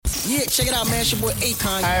Yeah, check it out, man. It's your boy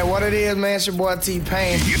Akon. Hey, what it is, man? It's your boy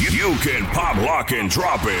T-Pain. You can pop, lock, and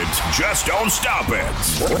drop it. Just don't stop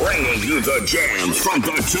it. Bringing you the jams from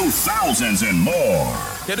the 2000s and more.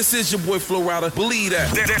 Yeah, this is your boy Flo Rida. Believe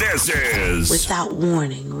that. This is Without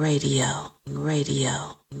Warning Radio.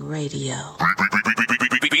 Radio. Radio.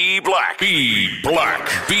 Be black. Be black.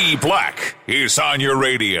 Be black is on your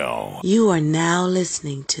radio. You are now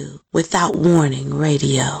listening to Without Warning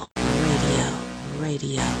Radio. Radio. Radio.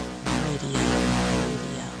 Radio. Radio.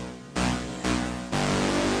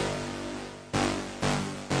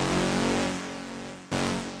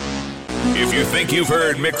 If you think you've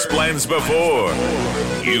heard mixed blends before,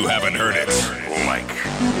 you haven't heard it like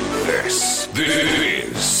this.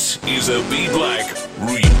 This is a Be Black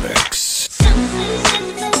remix.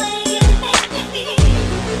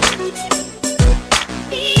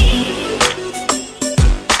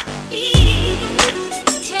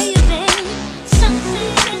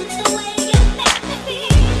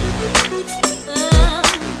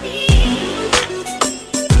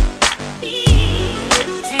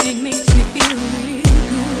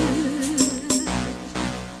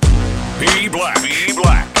 Be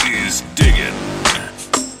Black is digging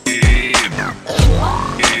in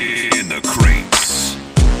the crates.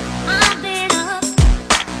 I've been up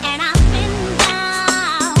and I've been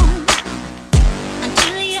down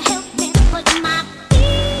until you help me put my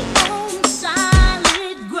feet on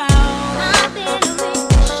solid ground. I've been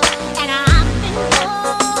rich and I've been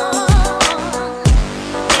poor.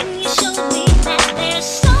 Then you showed me that there's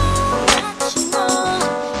so much more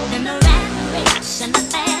than the rat race and the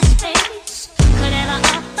fast pace could ever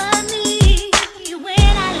offer me.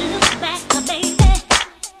 When I look back, baby,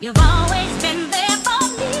 you've always been there for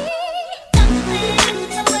me. Something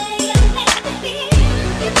the way you make me feel.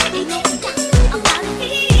 Ain't no doubt about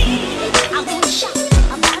it. I won't shout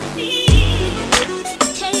about it. I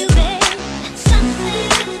tell you, babe, something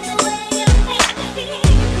the way you make me feel.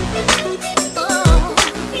 Oh,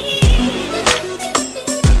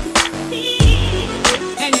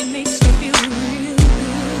 and it makes me feel real good.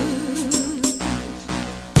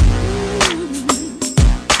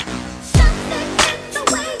 Something in the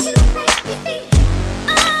way you make me feel.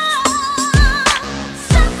 Oh,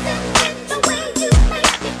 something in the way you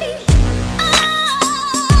make me feel. Oh,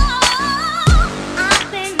 I've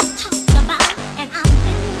been talked about and I've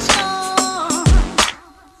been scorned.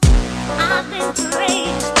 I've been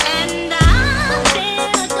praised and I've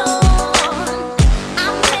been adored.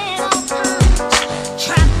 I've met all kinds,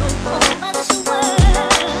 traveled over this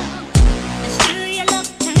world, and still your love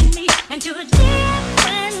turned me into a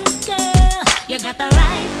different girl. You got the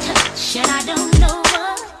right touch, and I don't know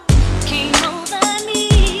what came over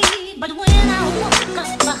me, but when I woke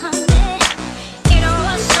up behind me, it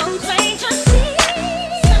was so plain to see.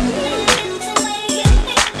 Something in the way you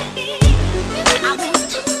make me feel. I won't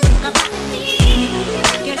talk about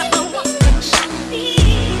it. Get up and walk and show me.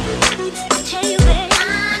 I tell you, babe,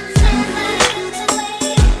 something in the way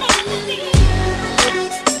you make me feel.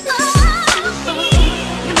 Oh,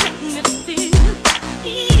 you make me feel.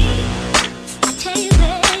 I tell you,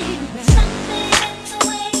 babe, something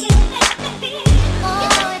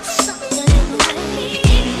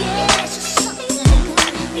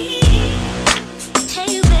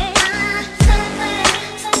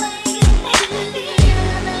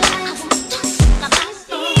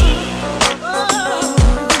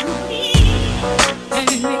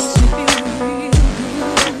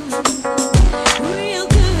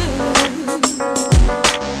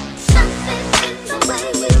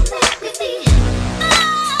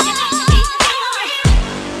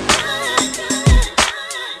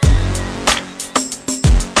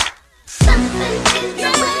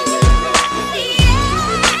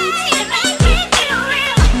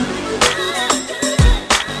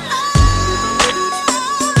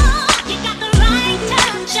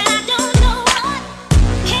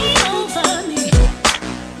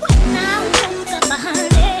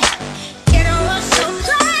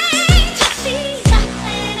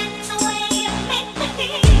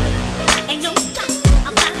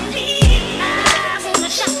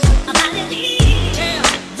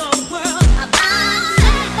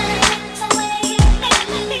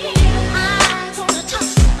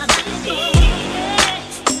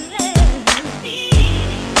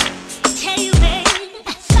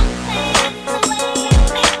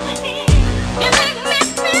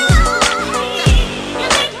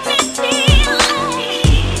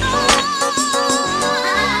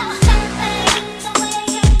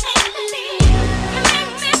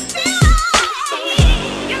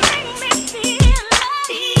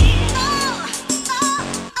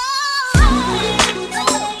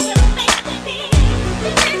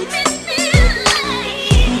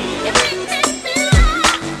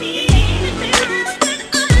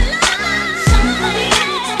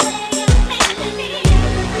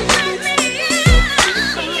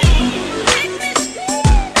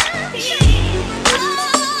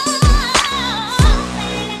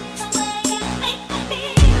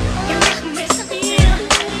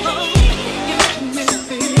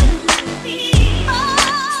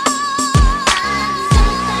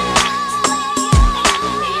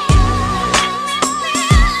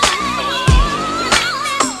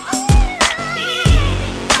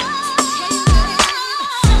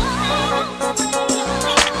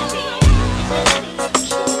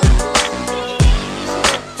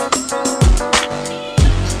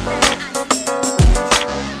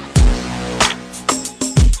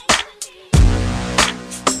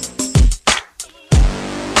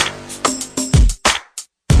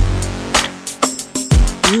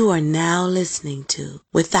listening to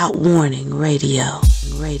Without Warning Radio,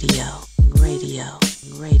 radio, radio,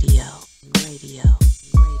 radio, radio.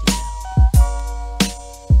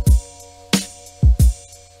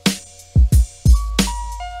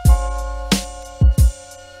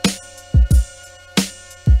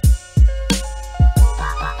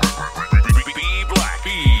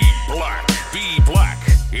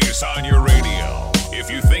 On your radio.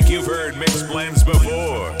 If you think you've heard mixed blends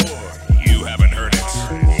before, you haven't heard it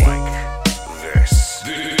like this.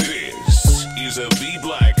 This is a B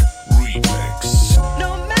Black remix.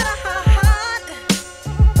 No matter how hard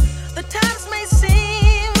the times may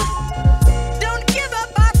seem, don't give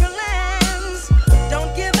up our plans,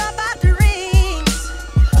 don't give up our dreams.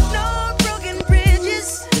 No broken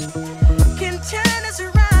bridges can turn us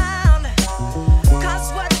around,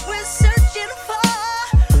 'cause what we're searching for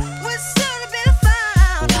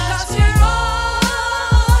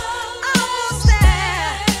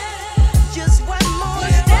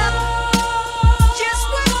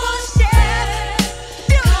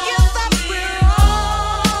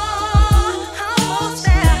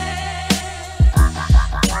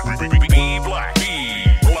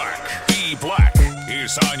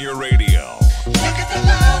on your radio. Look at the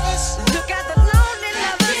lovers, look at the lonely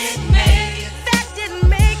lovers that didn't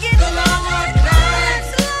make it. The long hard climb,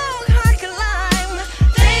 long hard climb,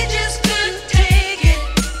 they just couldn't take it.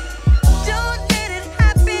 Don't let it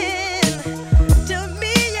happen to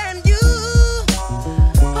me and you.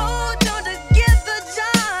 Hold on together,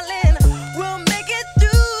 darling, we'll make it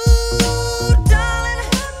through, darling.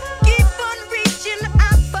 Keep on reaching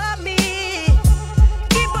out for me,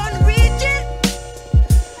 keep on reaching.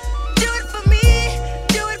 Do it for me,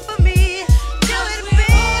 do it for me, do it,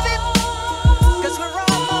 baby, 'cause we're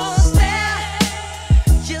almost there,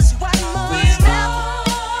 just one more step.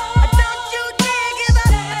 Don't you dare give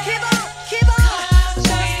up, keep on, 'cause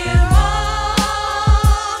we're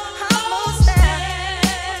almost there.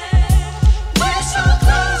 We're so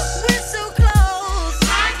close,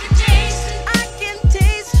 I can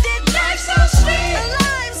taste it, life's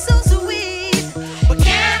so sweet, we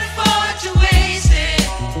can't afford to waste it.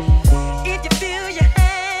 If you feel your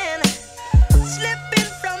hand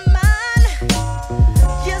slipping from mine,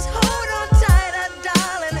 just hold on tighter,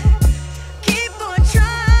 darling. Keep on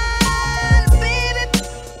trying, baby.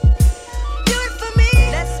 Do it for me.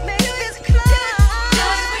 Let's make this climb.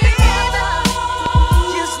 Baby,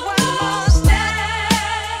 just one more step.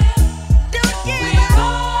 Don't give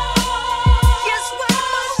up. Just one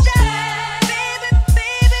more step,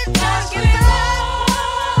 baby, don't give up.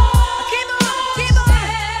 Keep on.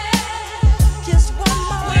 Just one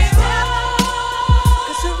more step,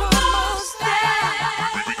 'cause we're almost there.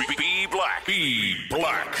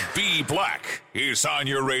 B Black is on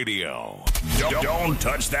your radio. Don't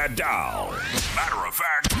touch that dial. Matter of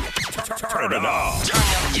fact, turn it off. Turn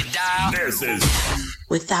up your dial. This is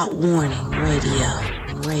Without Warning Radio,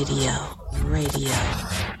 radio, radio.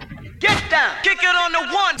 Get down. Kick it on the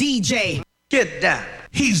one. DJ. Get down.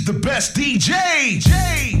 He's the best DJ.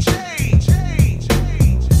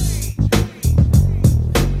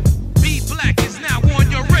 B Black is now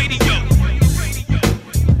on your radio.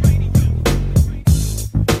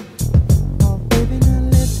 Oh, baby, now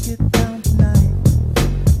let's get down tonight.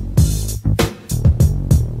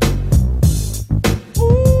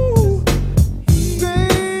 Ooh,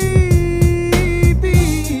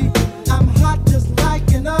 baby, I'm hot just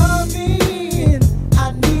like an oven.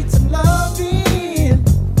 I need some loving.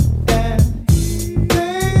 And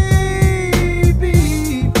baby,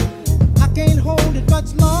 I can't hold it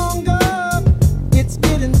much longer. It's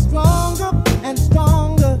getting stronger and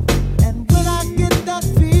stronger. And when I get that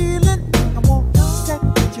feeling, I want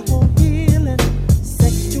sexual healing.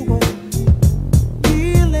 Sexual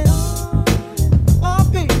healing. Oh,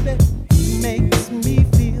 baby, makes me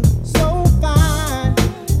feel so fine.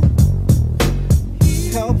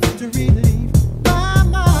 Helps to relieve my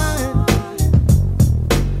mind.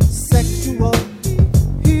 Sexual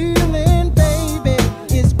healing, baby,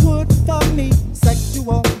 is good for me.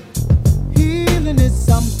 Sexual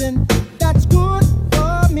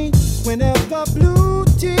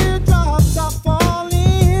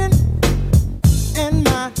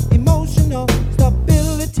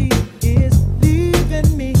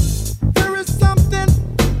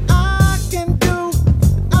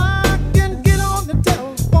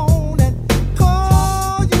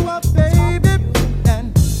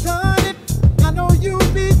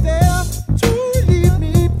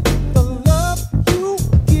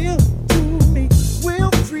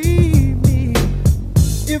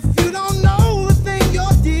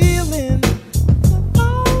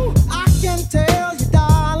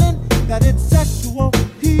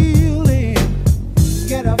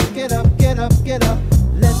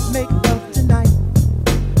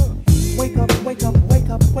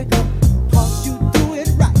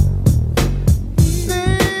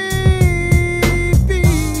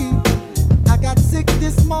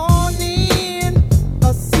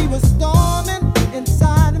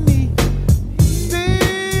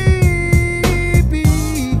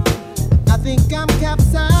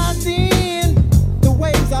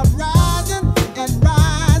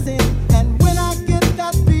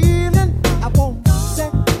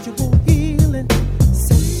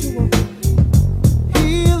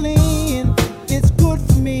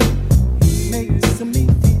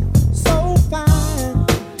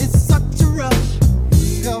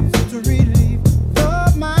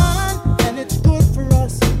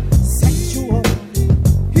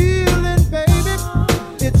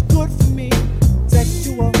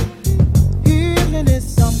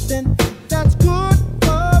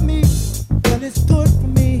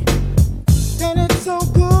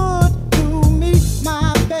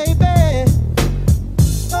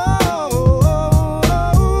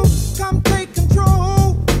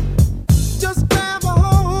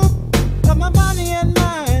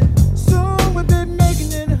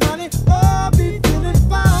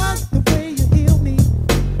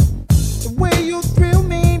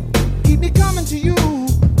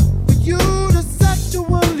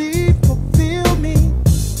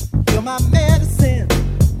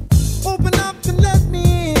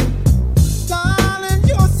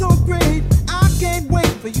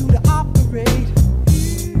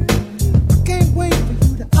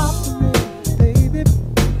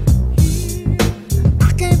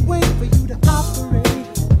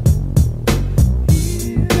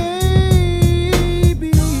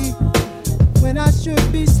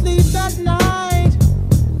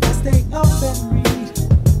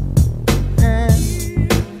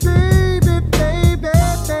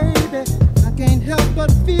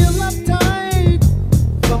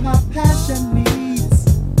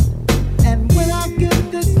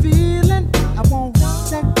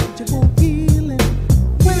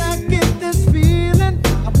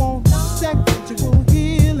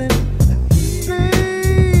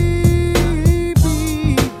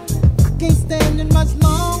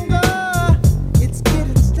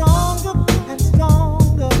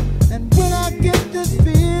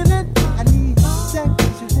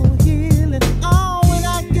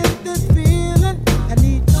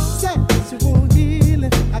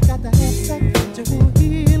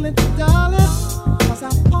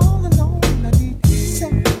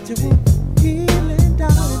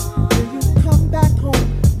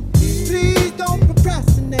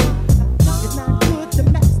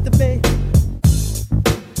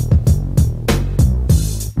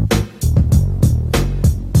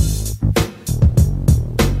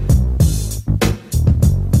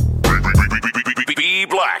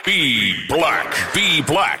Black. Be Black. Be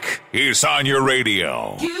Black is on your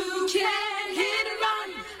radio. You can't hit and run.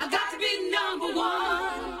 I got to be number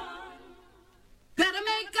one. Better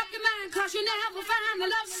make up your mind, 'cause you never find a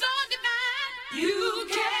love so divine. You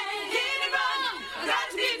can't hit and run. I got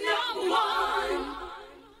to be number one.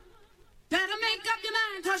 Better make up your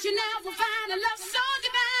mind, 'cause you never find a love so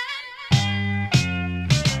divine.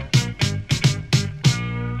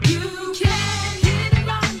 You can't hit and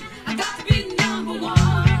run. I got to be number one.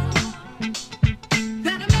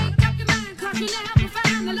 Better make up your mind, 'cause you never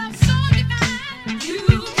find a love so divine. You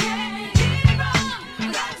can't hit and run. I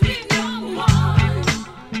got to be number one.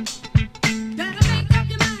 Better make up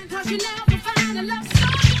your mind, 'cause you never find a love so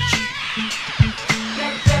divine.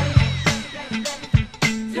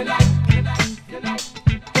 Tonight,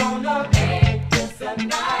 gonna make this a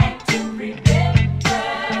night to remember.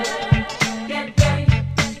 Get ready.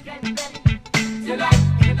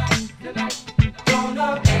 Tonight, gonna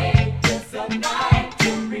make this a night to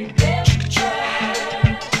remember.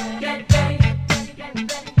 Get ready.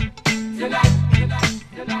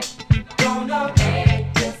 Tonight, gonna make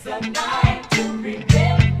this a night to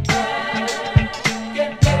remember.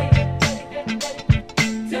 Get ready. Tonight,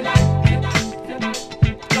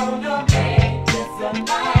 gonna make this a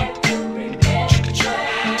night to remember.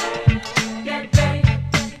 Get ready.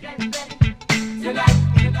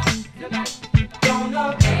 Tonight, gonna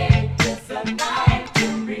make this a night to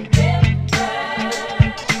remember.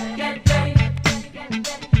 Get ready.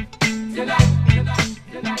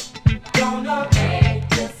 Tonight, gonna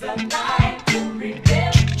make this a night to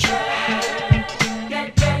remember. Get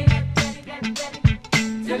ready.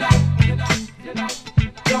 Tonight,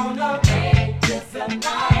 gonna make this a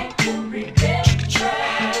night to remember.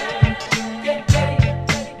 Get ready.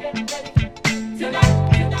 Tonight,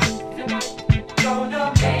 gonna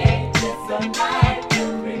make this a night to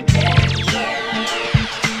remember.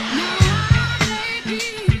 No baby,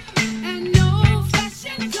 and no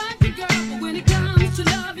fashion country girl, but when it comes to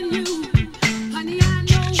loving you, honey, I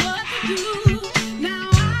know what to do. Now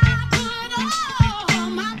I put all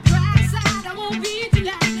my pride aside. I won't be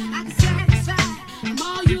denied. I can satisfy. I'm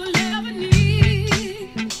all you'll ever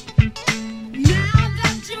need. Now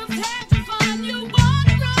that you've had your fun, you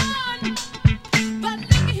wanna run. But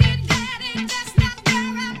look here, Daddy, that's not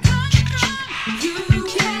where I'm coming from. You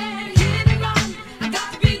can't hit and run. I got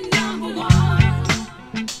to be number one.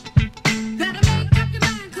 Better make up your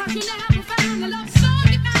mind, 'cause you never find a love so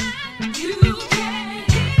divine. You can't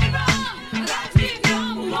hit and run. I got to be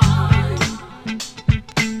number one.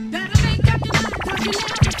 Better make up your mind, 'cause you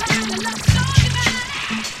never find a love so divine.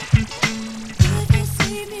 If you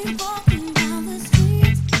see me walking down the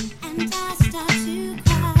street and I start to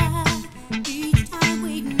cry each time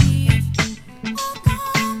we meet, walk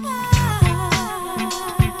on by.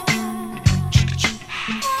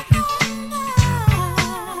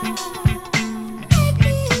 Make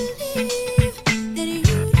believe that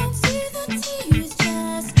you don't see the tears,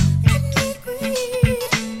 just let me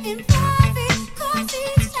grieve in private, 'cause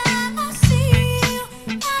each time I see you,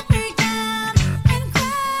 I break down and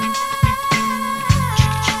cry.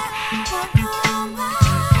 Walk on by.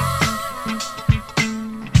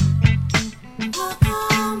 Walk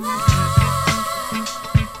on by.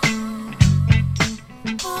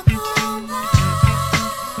 Walk on by.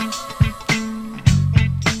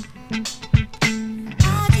 I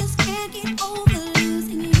just can't get over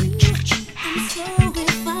losing you. I'm so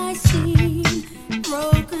if I seem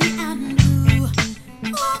broken and blue.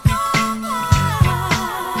 Walk on by.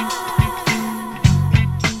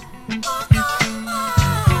 Walk on by.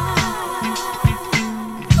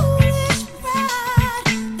 Foolish pride,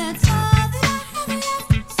 that's all that I have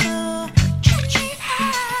left. So let me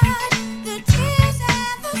hide the tears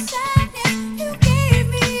and the sadness you gave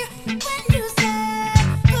me when you said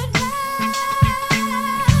goodbye.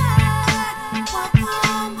 Walk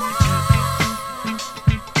on by.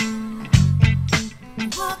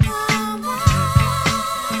 Walk on by.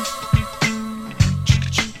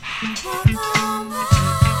 Walk on by.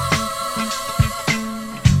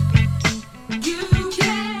 You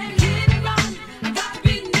can't hit and run. I got to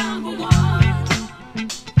be number one.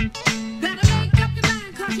 Better make up your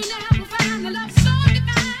mind, 'cause you never find a love so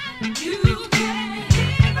divine. You can't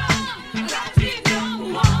hit and run. I got to be number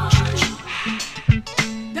one.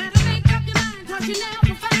 Better make up your mind, 'cause you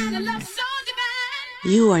never find a love so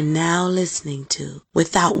divine. You are now listening to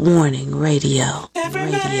Without Warning Radio. Every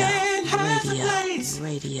man has a place.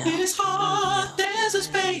 Radio. In his heart there's a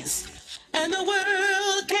space, and the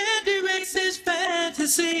world can't erase his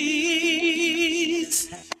fantasies.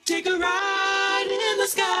 Take a ride in the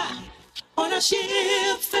sky on a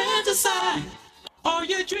ship fantasize. All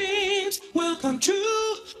your dreams will come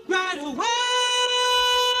true. right away,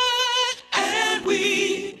 and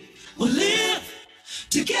we will live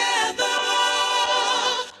together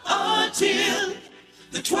until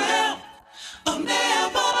the 12th of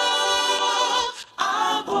never.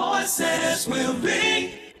 Our voices will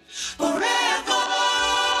ring forever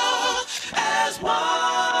as one.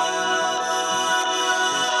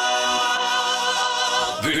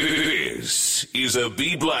 This is a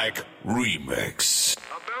B Black remix. A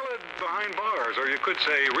ballad behind bars, or you could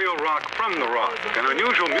say real rock from the rock. An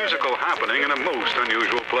unusual musical happening in a most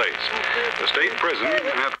unusual place. The state prison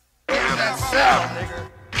at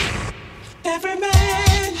Every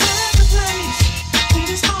man has a place. In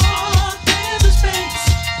his heart there's a space,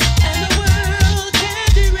 and the world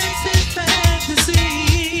can't erase his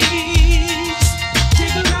fantasies.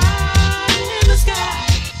 Take a ride in the sky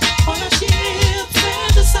on a ship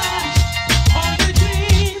fantasize. All your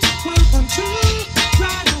dreams will come true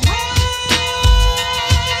right away,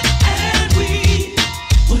 and we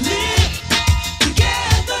will live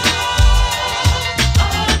together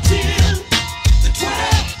until the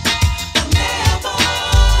 12th of never.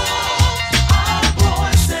 Our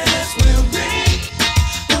voices will ring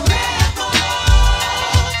forever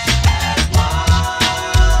as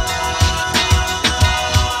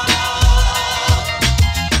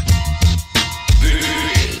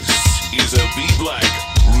This is a B Black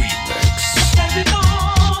remix. Every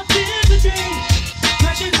thought is a dream,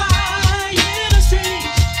 flashing by in a stream,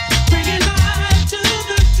 bringing life to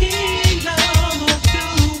the kingdom of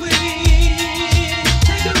doing.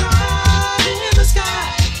 Take a ride in the sky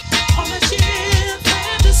on the ship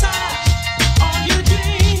fantasize. All your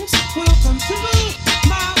dreams will come true,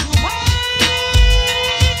 miles away.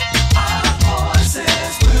 Our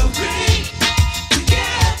voices will ring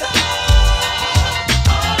together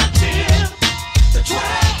until the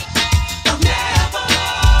 12th of never.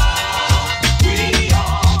 We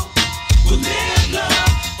all will live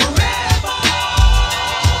love forever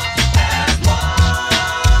as one.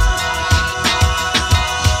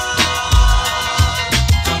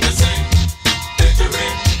 Come to sing victory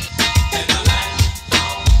in the land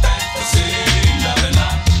of fantasy, love and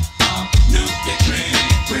light, new victory,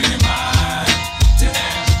 bringing mind to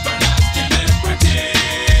everlasting liberty.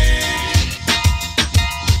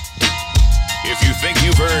 If you think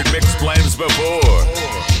you've heard mixed blends before,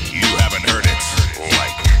 you haven't heard it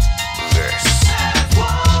like this.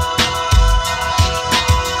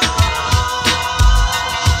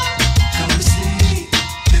 Come to see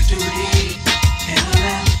victory in a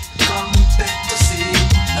land called fantasy.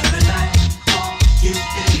 Love and light for you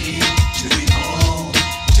and me to be home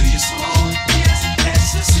to your soul. Yes,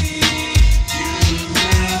 ecstasy. You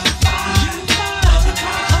will find of the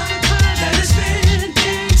kind that has been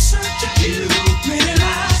in search of you. Many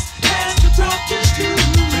lives has the brought you to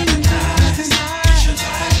recognize. It's your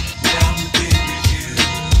life now within review.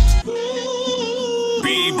 B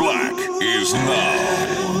Black is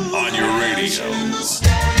now on your radio.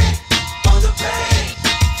 Stay on the plane.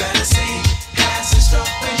 Fantasy has in store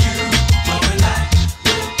for you. Glowing light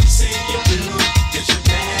will see you through. Get your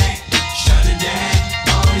bang, shut it down.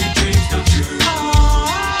 All your dreams come true.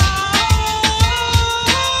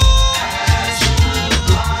 As you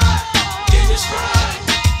glide in your stride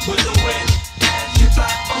with the wind as you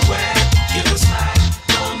fly away, give a smile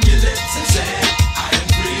on your lips and say, I am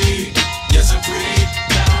free. Yes, I'm free.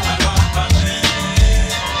 Now I rock my land.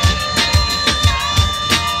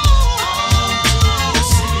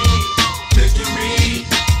 Victory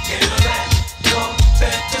in a land called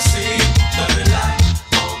fantasy. Love and light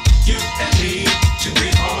on you and me to be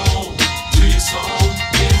home to your soul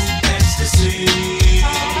is ecstasy.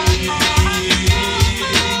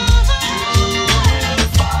 You will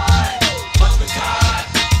find of the kind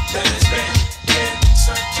that has been in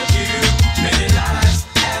search of you. Many lives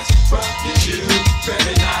has brought you to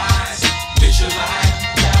recognize. It's your life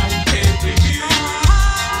now in review.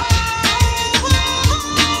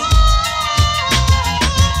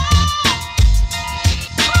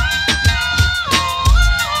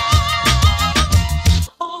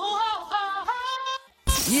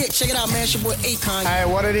 Yeah, check it out, man. It's your boy Akon. Alright,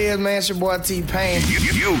 what it is, man? It's your boy T-Pain.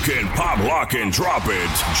 You can pop, lock, and drop it.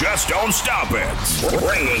 Just don't stop it.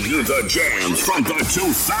 Bringing you the jams from the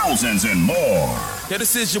 2000s and more. Yeah,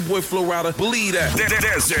 this is your boy Flo Rida. Believe that.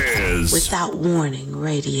 This is Without Warning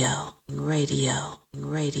Radio.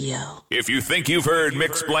 If you think you've heard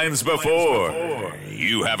mixed blends before,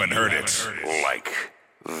 you haven't heard it like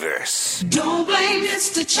this. Don't blame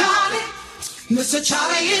Mr. Charlie. Mr.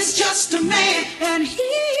 Charlie is just a man, and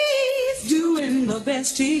he's doing the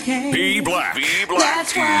best he can. B Black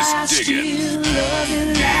That's why I is digging still love him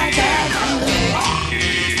like I do.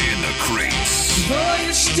 in the crates. Boy,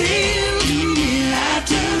 you still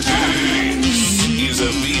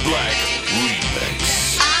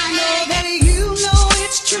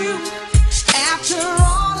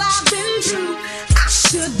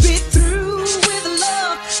through with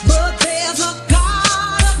love, but there's a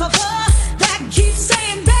God up above that keeps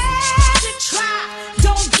saying that you try.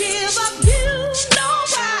 Don't give up, you know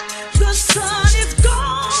why. The sun is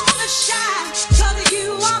gonna shine, 'cause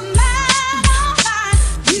you are mine, all mine.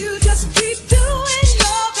 You just keep doing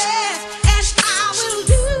your best, and I will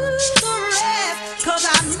do the rest, 'cause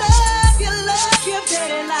I love you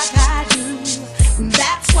baby, like I do.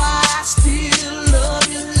 That's why I still love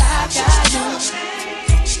you like I do.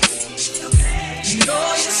 You know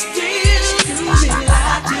you still do me like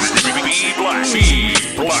I do.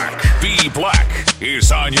 Be Black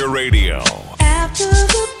is on your radio. After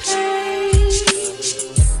the pain,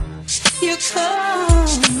 you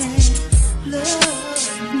come and love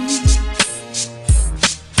me,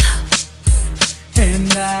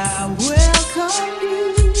 and I welcome you.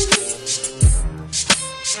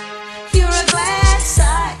 You're a glad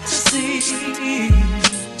sight to see.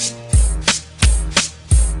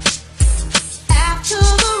 After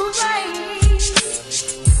the rain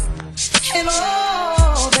and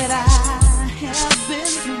all that I have been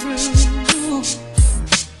through,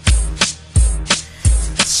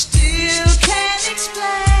 still can't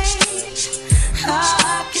explain how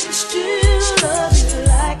I can still love you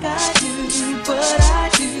like I do. But I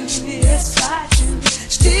do, yes I do,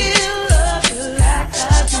 still love you like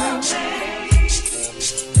I do.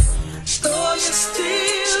 Oh, you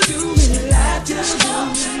still do me like you do.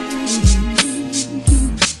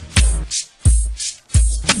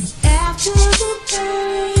 After the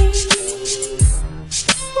pain,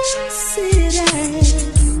 we sit and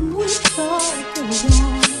we talk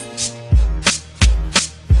alone,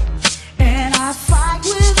 and I fight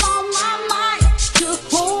with all my might to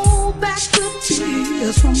hold back the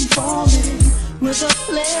tears from falling with a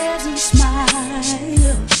pleasant smile.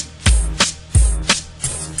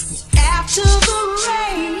 After the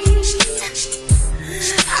rain,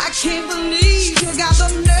 I can't believe you got the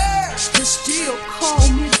nerve to still call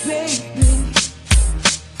me baby.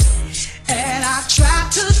 And I tried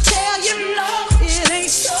to tell you no, it ain't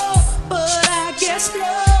so, but I guess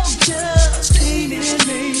love just ain't in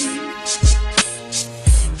me.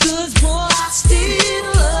 'Cause boy, I still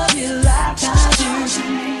love you like I do.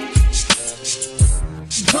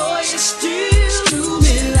 Boy, you still do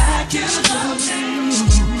me like you do.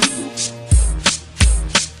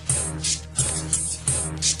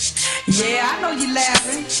 Yeah, I know you're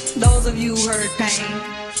laughing, those of you who heard pain.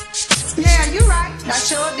 Yeah, you're right, I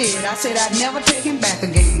sure did. I said I'd never take him back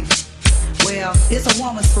again. Well, it's a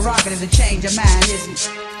woman's prerogative to change her mind, isn't it?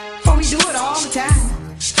 But we do it all the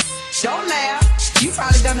time. Don't laugh, you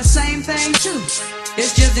probably done the same thing too.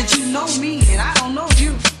 It's just that you know me and I don't know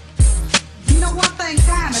you. You know one thing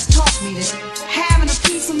time has taught me that having a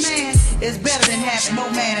piece of man is better than having no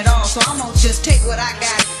man at all. So I'm gonna just take what I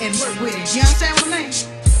got and work with it. You understand what I mean?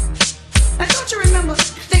 Now don't you remember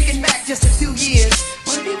thinking back just a few years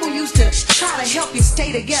when people used to try to help you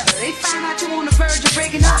stay together? They find out you're on the verge of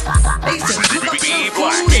breaking up. They used to look up some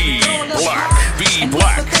food and throw a little Be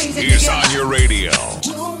Black is on your radio.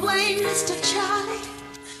 Don't blame Mr. Charlie.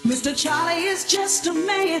 Mr. Charlie is just a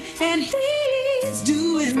man, and he's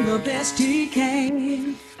doing the best he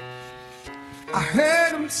can. I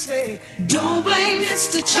heard him say, don't blame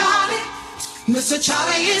Mr. Charlie. Mr.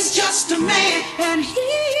 Charlie is just a man, and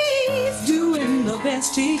he's doing the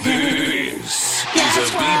best he can. This That's is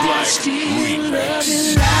a why Be I Black still love you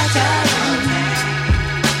remix. like I do.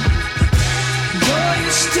 Boy,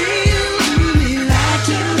 you still do me like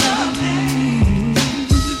you love me.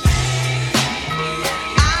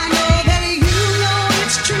 I know that you know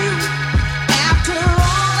it's true. After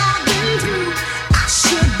all I've been through, I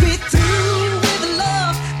should be through with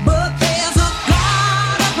love, but there's a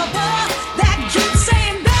God up above that keeps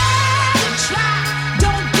saying that you try.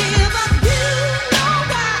 Don't give up, you know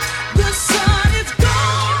why. The sun is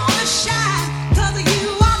gonna shine, 'cause you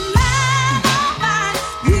are mine, all mine.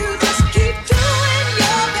 You just keep doing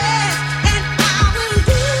your best, and I will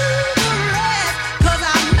do the rest, 'cause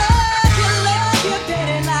I love you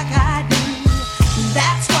baby, like I do.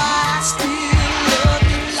 That's why I still love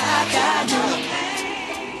you like I do.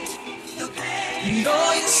 You know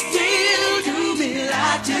you still do me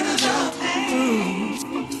like you do.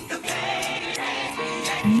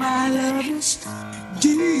 My love is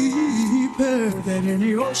deeper than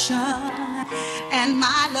any ocean, and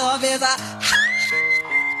my love is a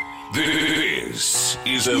This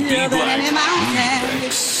is a Be higher than Black any mountain.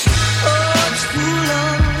 remix. Oh, it's full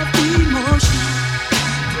of emotion.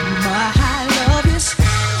 My love is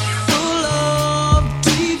full of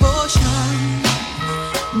devotion.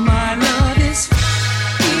 My love is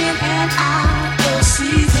in and out of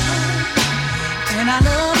season, and I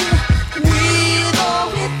love you with or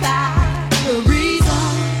without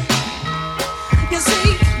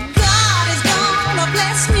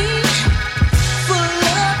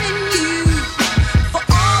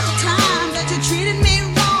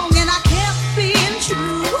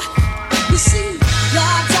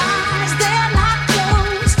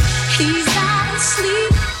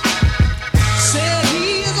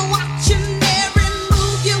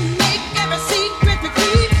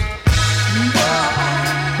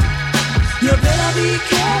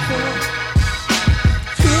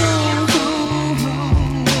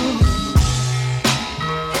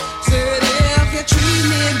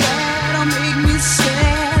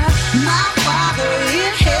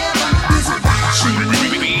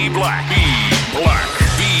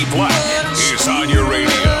B Black is on your radio.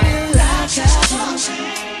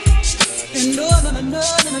 And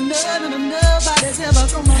nobody's ever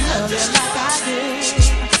gonna love you like I do.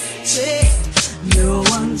 Say, no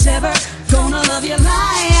one's ever gonna love you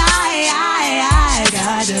like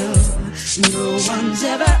I do. No one's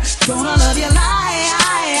ever gonna love you like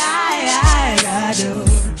I do.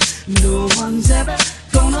 No one's ever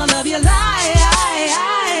gonna love you like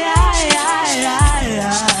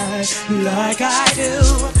I do.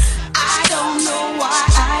 I don't know why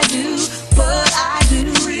I do, but I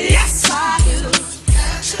do. Yes, I do.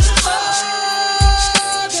 Oh,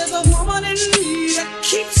 there's a woman in me that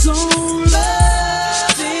keeps on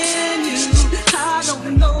loving you. I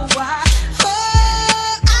don't know why. Oh,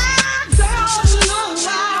 I don't know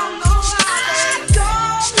why. I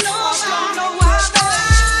don't know why, but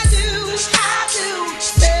I do. I do.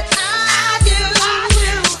 Said I do.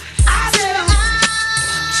 I do.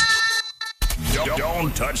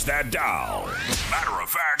 Don't touch that dial. Matter of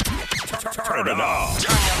fact, turn it off.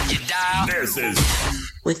 This is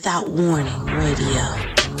Without Warning Radio.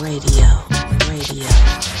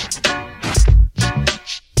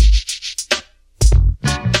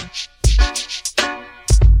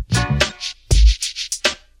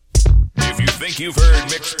 If you think you've heard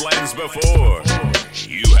mixed blends before,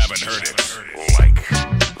 you haven't heard it like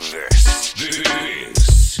this.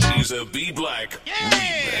 This is a B Black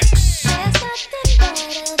remix. There's nothing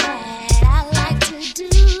better that I like to do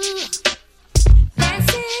than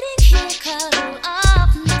sitting here cuddle up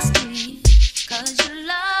next to you, 'cause you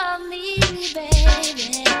love me,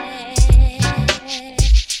 baby,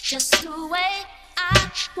 just the way I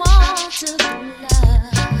want to be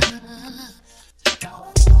loved.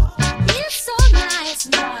 It's so nice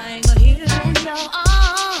lying here in your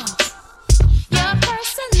arms. Your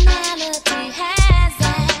personality has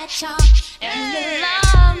that charm, and you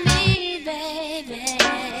love me, baby,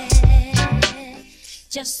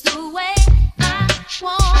 just the way I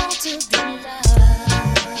want to be loved.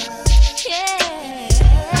 Yeah.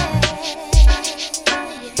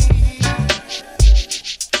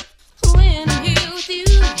 When I'm here with you,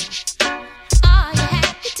 are you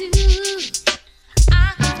happy too? I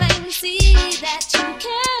can plainly see that you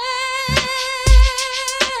care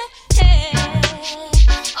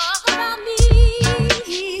all about me.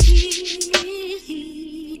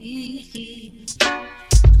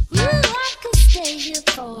 Ooh, I could stay here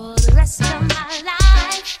for the rest of my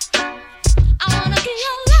life. I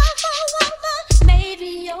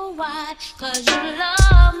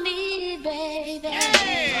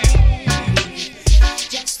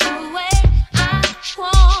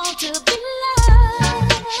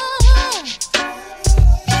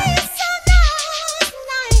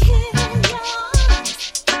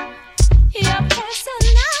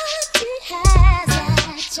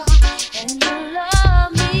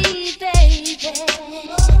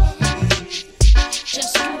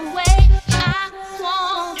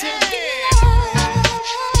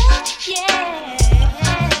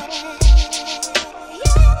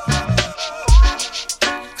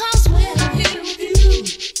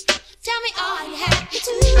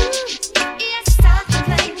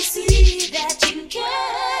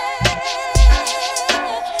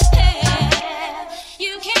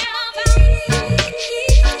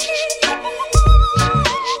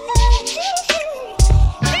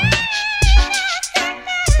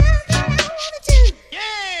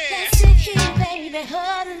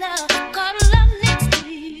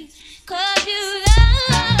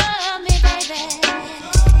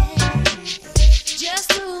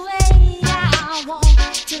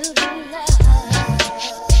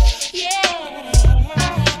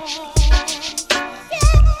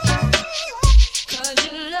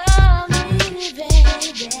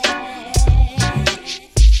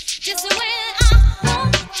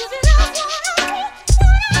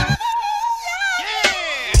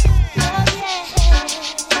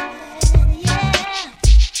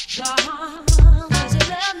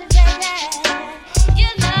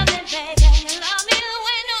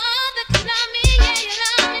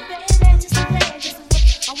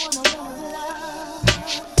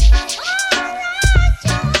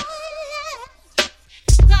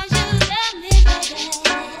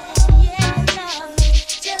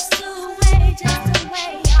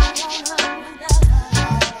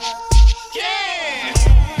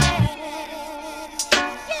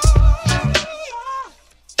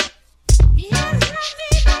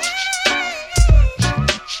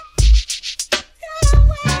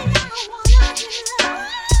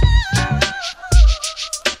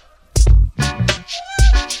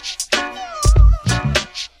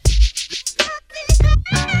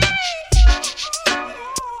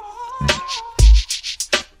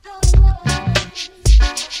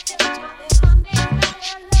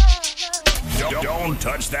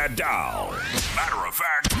that dial. Matter of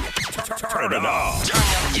fact, turn it up. Turn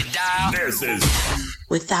up your dial. This is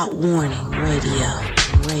Without Warning Radio.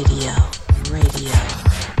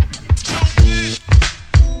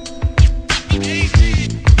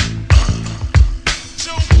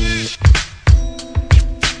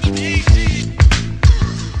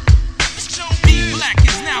 B-Black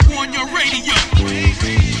is now on your radio.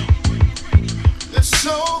 It's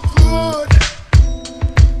so good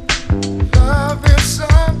loving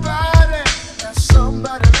somebody and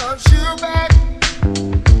somebody loves you back.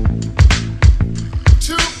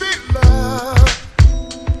 To be loved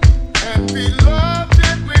and be loved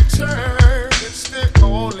in return, it's the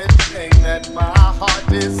only thing that my heart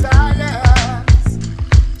desires.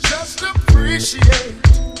 Just appreciate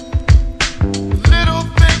little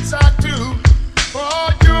things I do.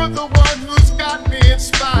 Oh, you're the one who's got me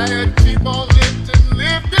inspired. Keep on lifting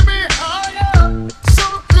me higher.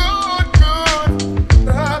 So good,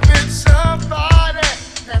 loving somebody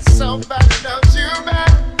and somebody loves you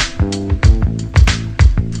back.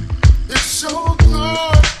 It's so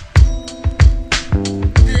good,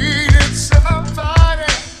 needing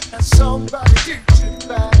somebody and somebody gets you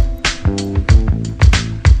back.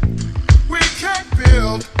 We can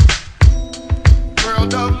build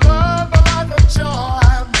world of love, a lot of joy,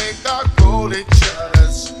 make our goal each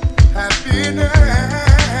other's happiness.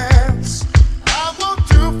 I will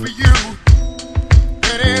do for you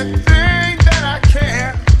anything that I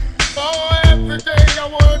can. Oh, every day I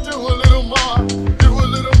want to do a little more,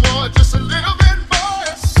 just a little bit more.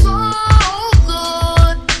 It's so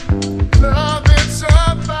good, loving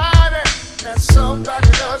somebody and somebody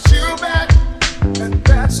loves you back, and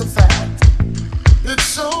that's a fact. It's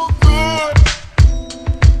so good.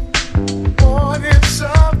 Wanting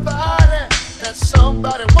somebody and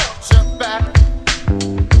somebody wants you back.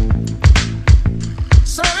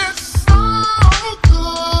 So it's so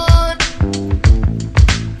good.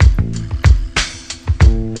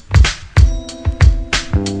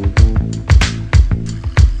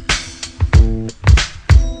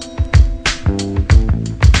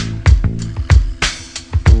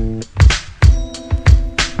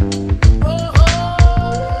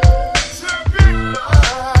 To be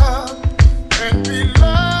loved and be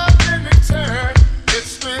loved in return,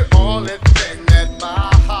 it's the only thing that my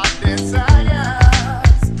heart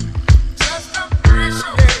desires. Just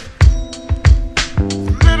appreciate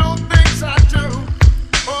little things I do.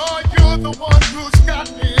 Oh, you're the one who's got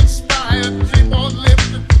me inspired. Keep on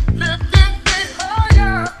lifting me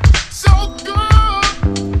higher. So good,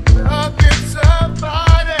 loving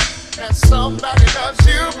somebody and somebody loves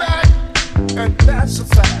you back, and that's a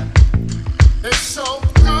fact. It's so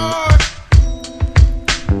good.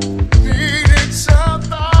 Needing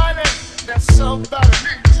somebody, that somebody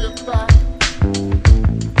needs you back.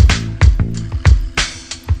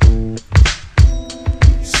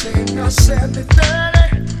 Say now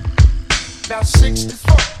 70-30, now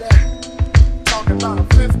 60-40, talking about a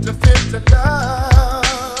 50-50 love.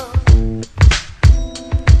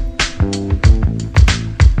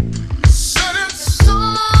 Said it's so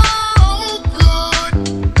good,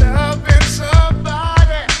 loving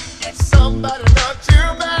somebody and somebody loves you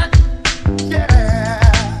back. Yeah.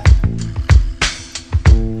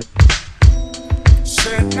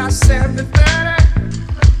 Said got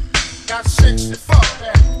 70-30, got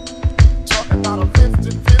 60-40, talking about a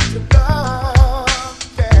 50-50 love.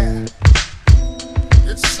 Yeah.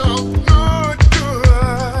 It's so good,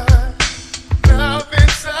 loving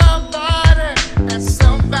somebody and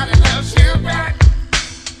somebody loves you back.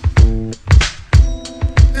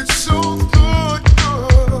 It's so good.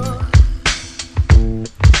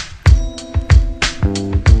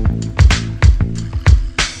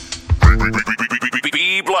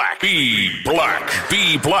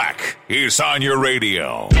 B-Black is on your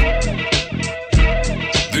radio.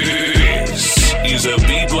 This is a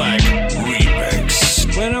B-Black remix.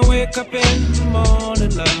 When I wake up in the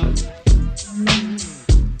morning, love,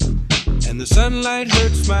 and the sunlight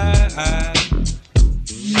hurts my eyes,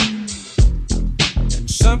 and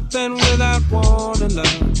something without warning,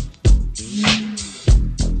 love,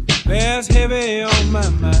 bears heavy on my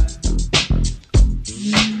mind.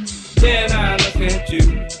 Then I look at you,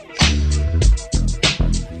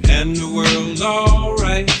 and the world's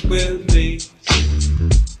alright with me.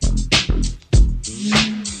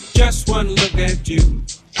 Just one look at you,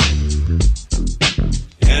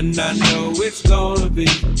 and I know it's gonna be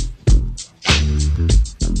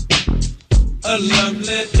a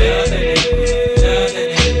lovely day. A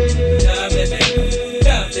lovely day.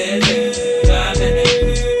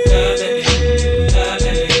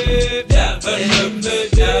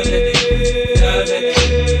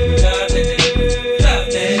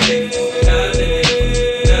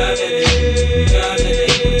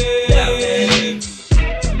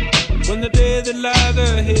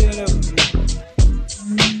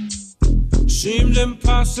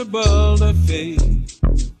 impossible to fade.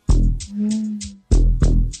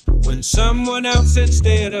 When someone else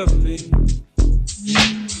instead of me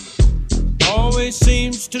always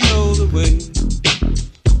seems to know the way,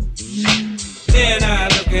 then I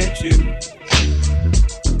look at you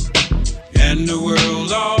and the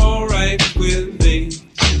world's alright with me.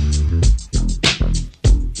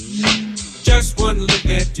 Just one look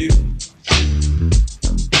at you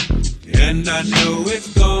and I know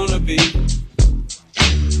it's gonna be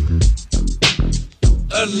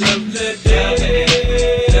a lovely day.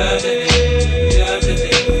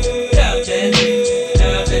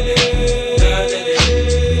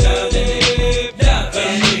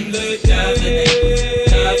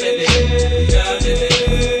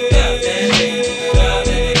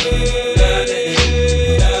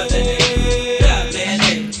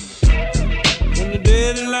 When the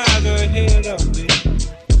dead lies ahead of me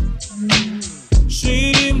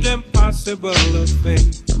seems impossible to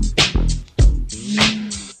face,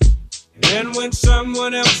 and when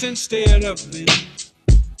someone else instead of me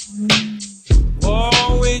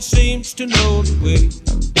always seems to know the way,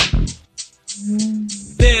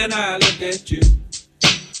 then I look at you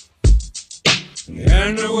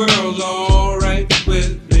and the world's alright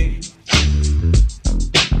with me.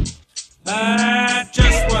 I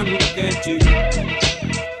just want to look at you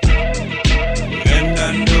and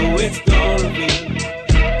I know it's gonna be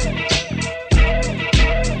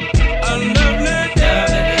a lovely day.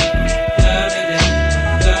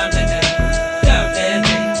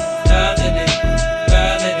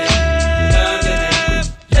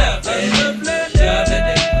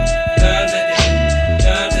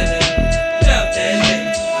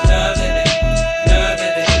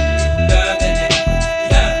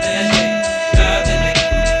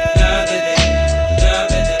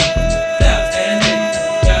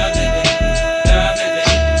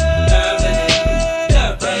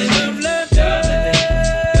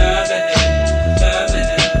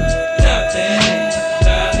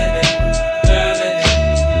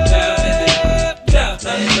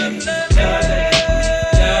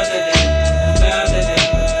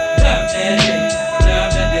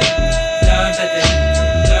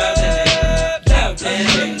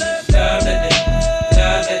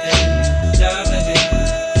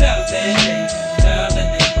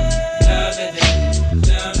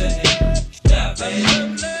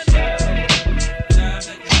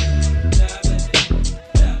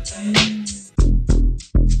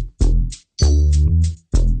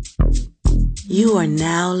 You are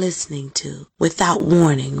now listening to Without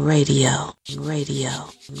Warning Radio.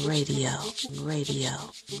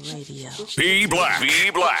 B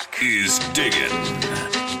Black is digging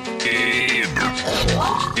in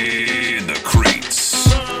the crates.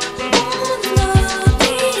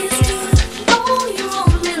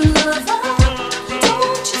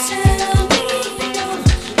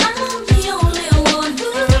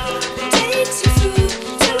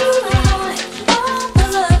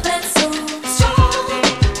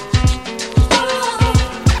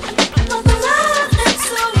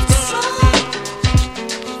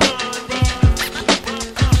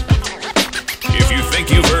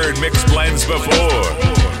 Mixed blends before.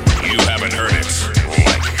 You haven't heard it.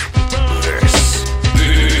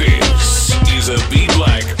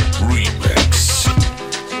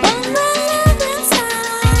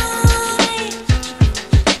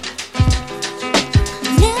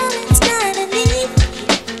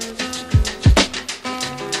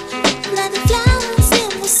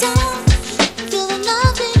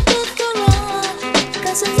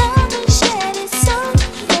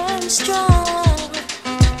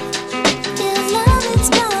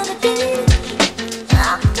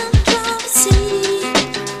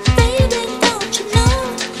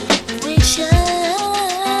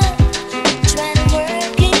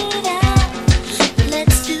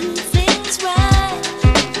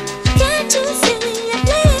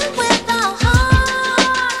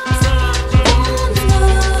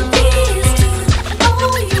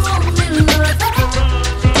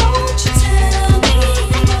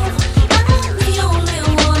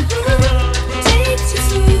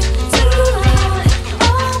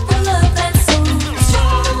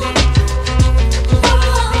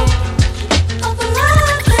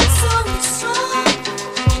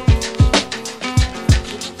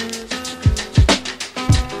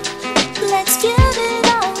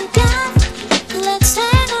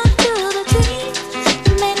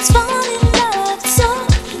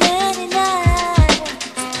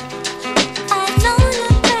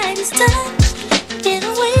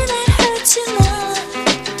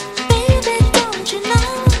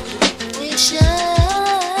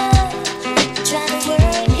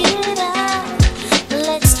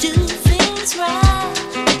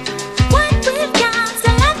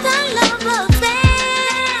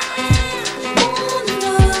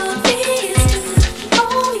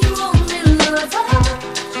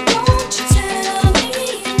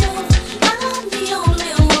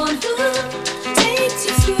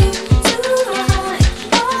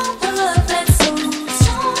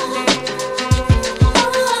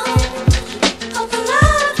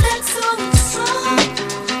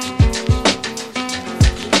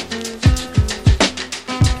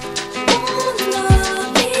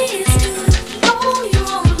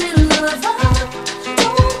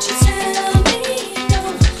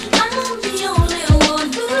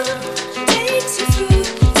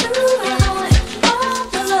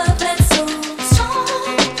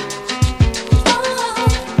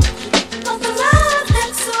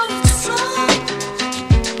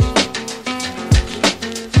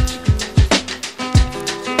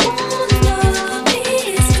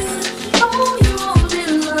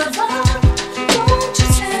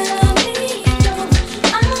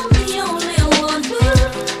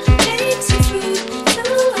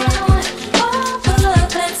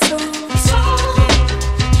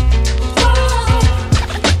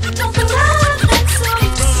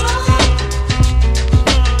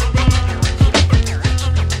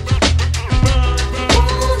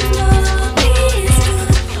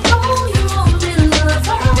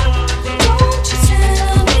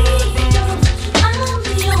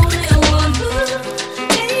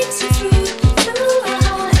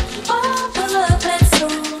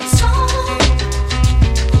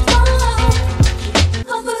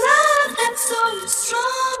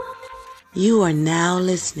 You are now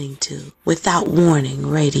listening to Without Warning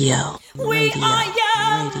Radio. Radio.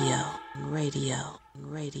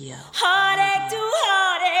 Heartache to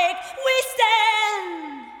heartache, we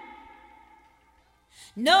stand.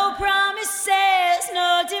 No promises,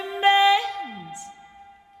 no demands.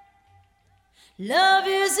 Love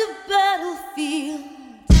is a battlefield.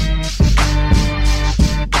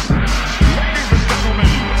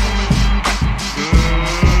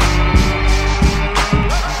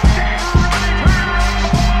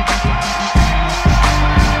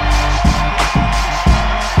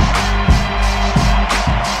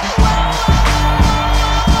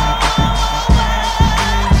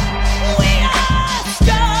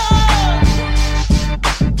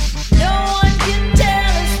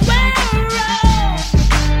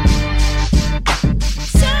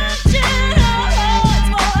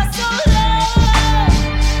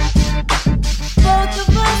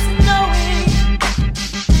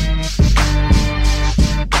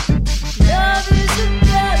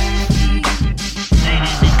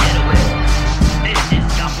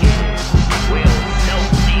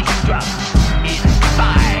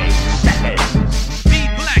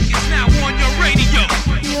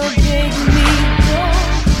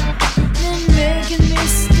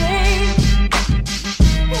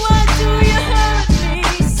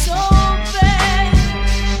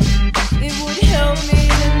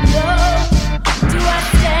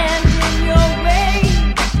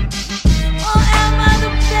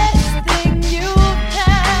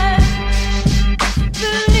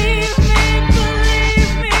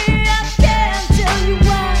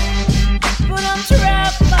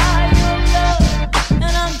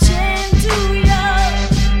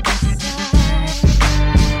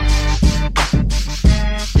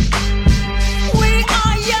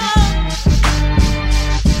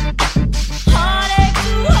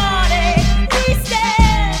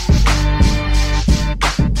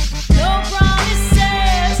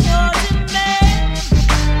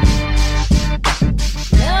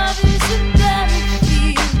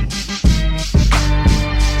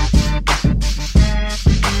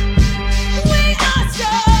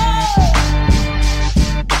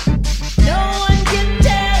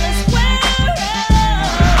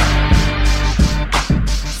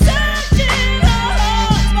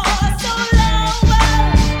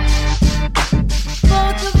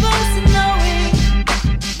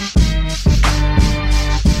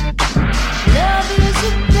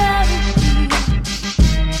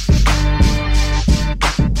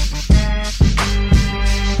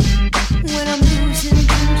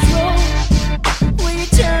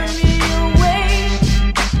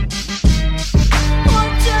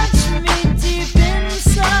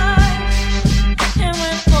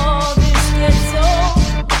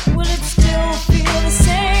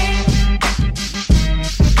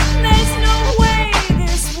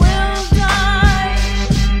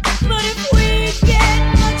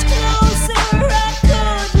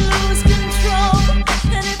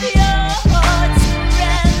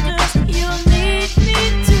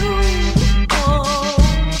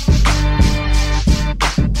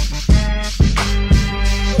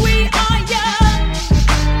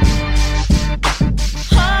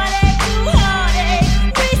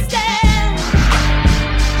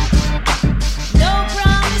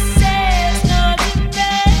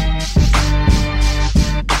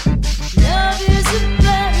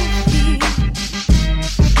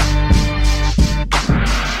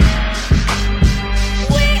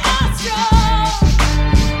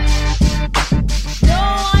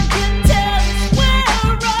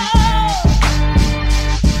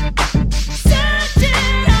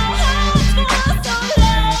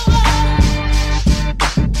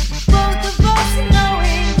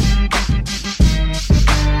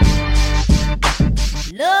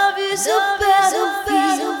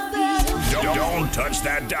 Touch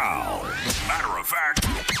that dial. Matter of fact,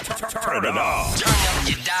 turn it up. Turn up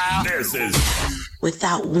your dial. This is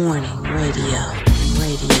Without Warning Radio.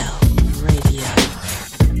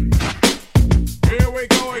 Here we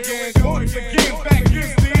go again. Once again, back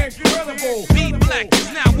is the incredible. Be Black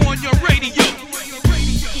is now on your radio.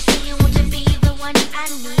 You say you want to be the one I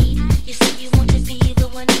need. You say you want to be the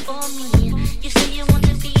one for me. You say you want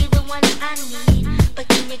to be the one I need. But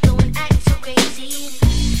then you go and act so crazy.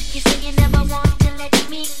 You say you never want to let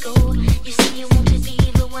me go. You say you want to be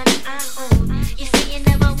the one I hold. You say you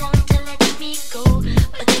never want to let me go.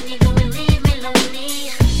 But then you go and leave me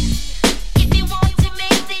lonely. If you want to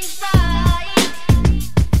make things right,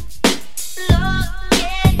 love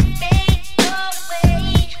can fade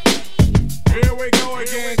away. Here we go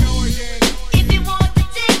again. If you want to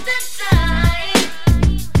take the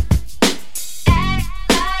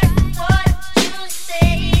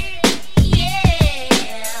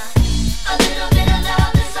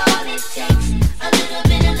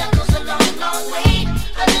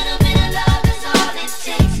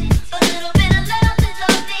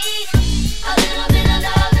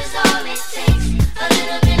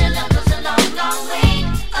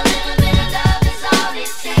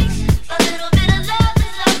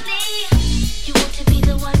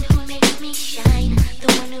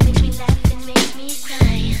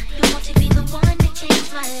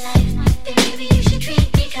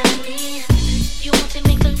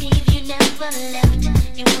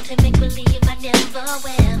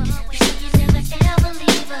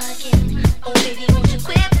Oh baby, won't you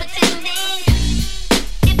quit pretending?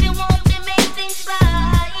 If you want to make things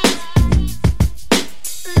right,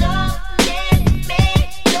 love can make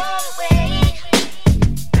your way.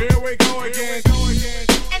 Here we go again.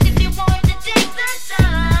 And if you want to take the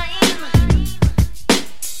time,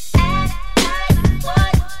 act like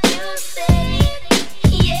what you say.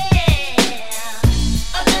 Yeah,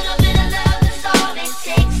 a little bit of love is all it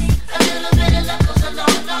takes. A little bit of love goes a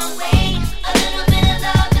long, long way. A little bit of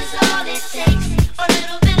love is all it takes. A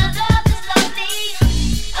little bit of love is lovely.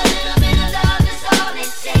 A little bit of love is all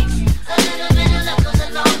it takes. A little bit of love goes a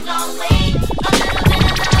long, long way. A little bit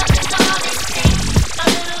of love is all it takes. A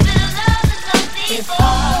little bit of love is lovely. If I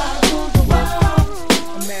rule the world,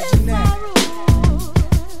 imagine that.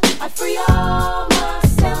 I free all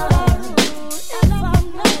myself.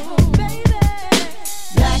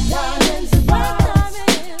 Black diamonds and pearls.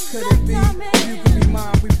 Could it be? You could be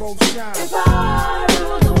mine, we both shine. If I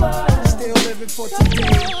rule the world, Still living for today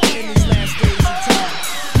in these last days of time.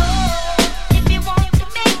 If you want to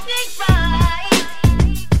make things right,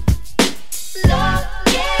 love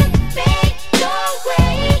can make your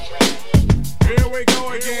way. Here we go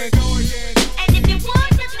again. And if you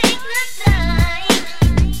want to take the time,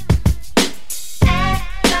 act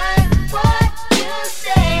like what you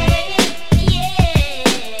say.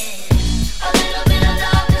 Yeah, a little bit of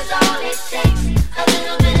love is all it takes. A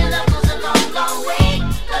little bit of love goes a long, long way.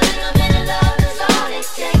 A little bit of love is all it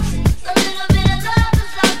takes. A little bit of love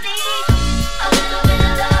is lovely. A little bit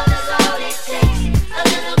of love is all it takes. A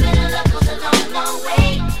little bit of love goes a long, long way.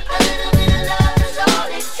 A little bit of love is all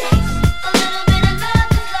it takes. A little bit of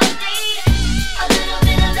love is lovely. A little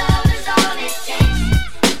bit of love is all it takes.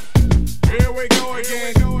 Here we go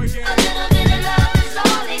again. A little bit of love is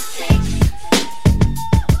all it takes.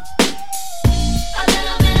 A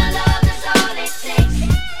little bit of love is all it takes.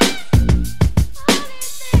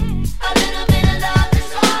 A little bit of love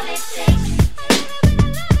is all it takes.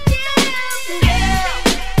 Girl,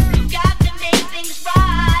 you got to make things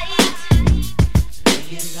right.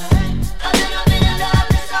 A little bit of love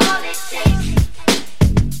is all it takes.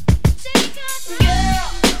 Girl,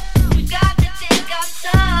 you got to take our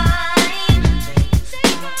time.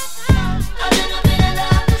 A little bit of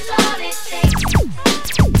love is all it takes.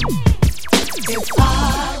 if I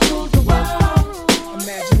rule the world,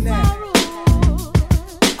 Imagine that.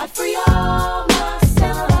 I free all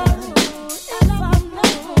myself.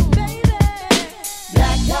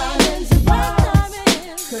 Black diamonds and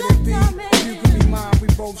pearls. Could it be? You could be mine, we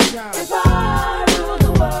both shine. If I rule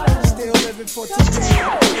the world, Still living for today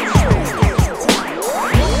in these last days of time.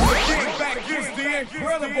 Bring back is the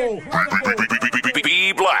incredible.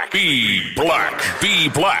 Be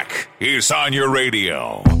Black is on your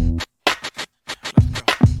radio.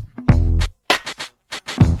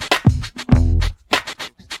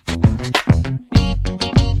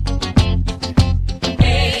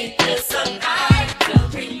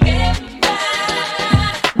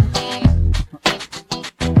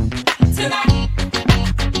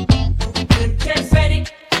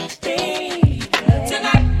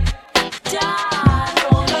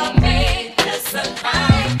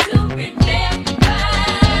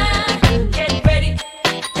 Get ready.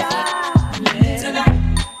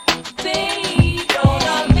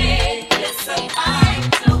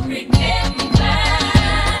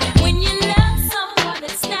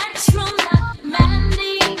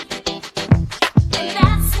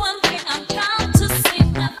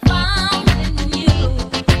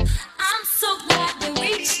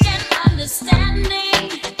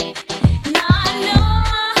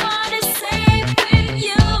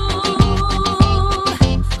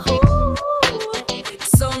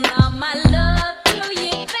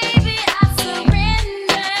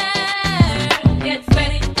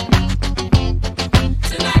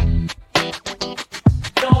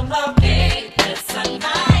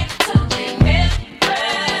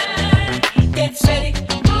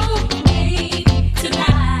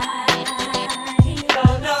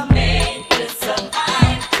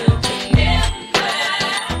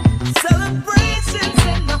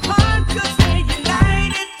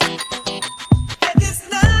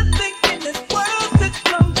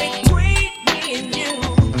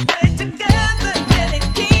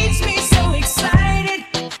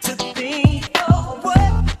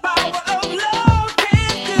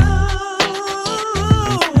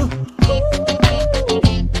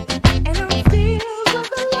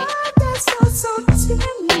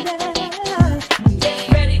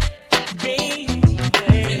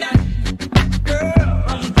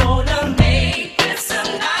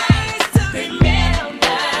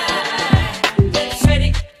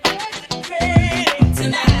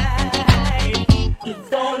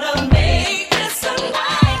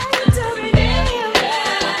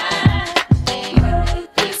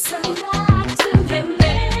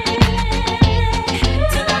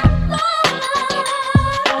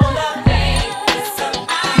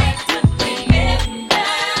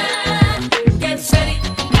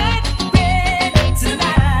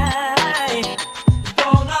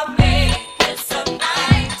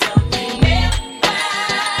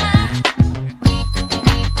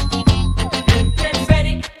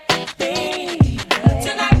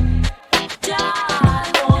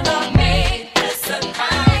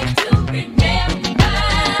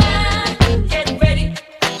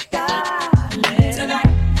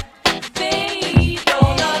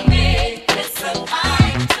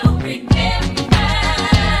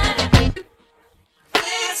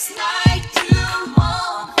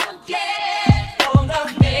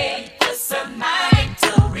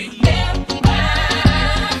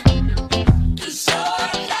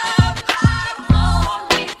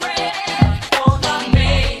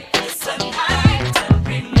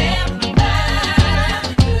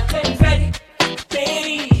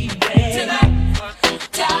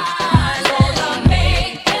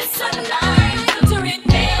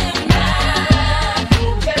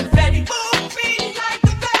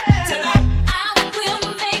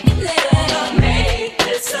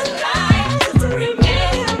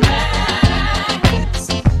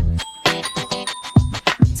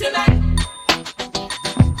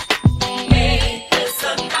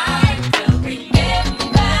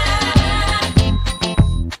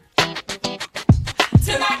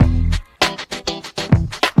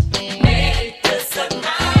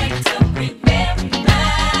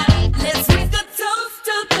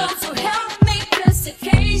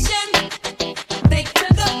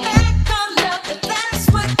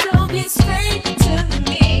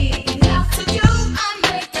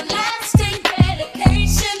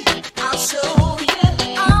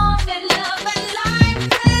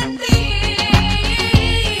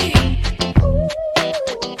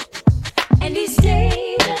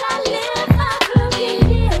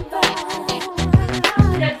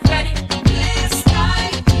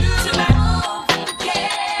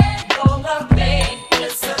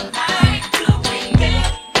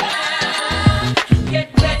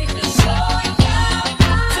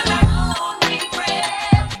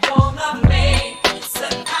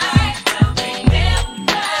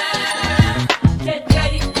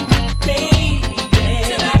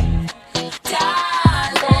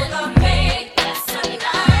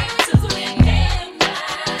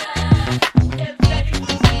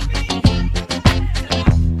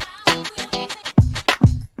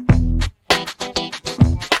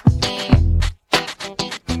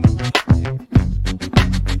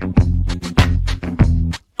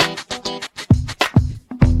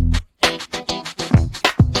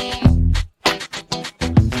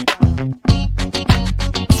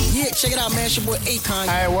 up, man? It's your boy Akon.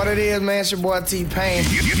 Hey, what it is, man? It's your boy T-Pain.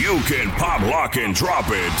 You can pop, lock, and drop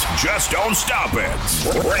it. Just don't stop it.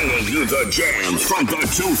 Bringing you the jams from the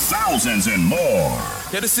 2000s and more.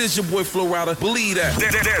 Yeah, this is your boy Flo Rida. Believe that.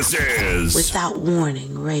 This is Without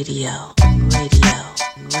Warning Radio. Radio.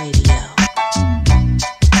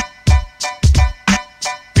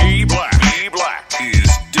 E-Black is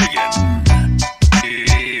digging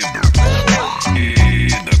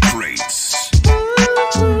in the crates.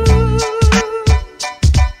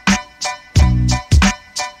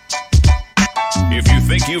 If you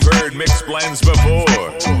think you've heard mixed blends before,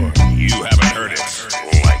 you haven't heard it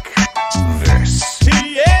like this.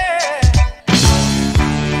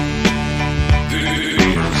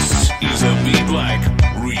 This is a B-Black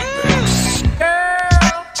remix.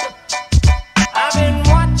 Girl, I've been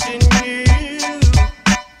watching you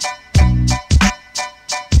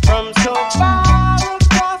from so far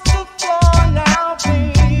across the floor now,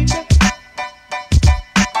 baby.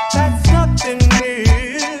 That's nothing new.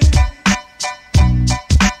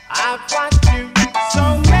 I've watched you so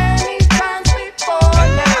many times before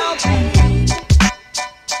now, baby.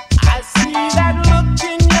 I see that look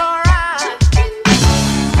in your eye,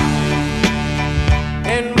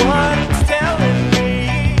 and what it's telling me,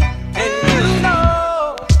 and you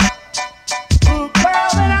know, ooh, girl,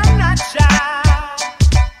 that I'm not shy.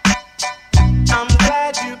 I'm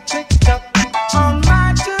glad you picked up on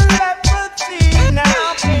my telepathy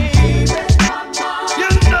now, baby. You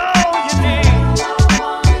know you did.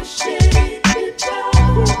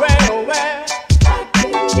 Well, I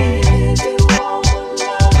can give you all the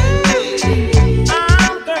love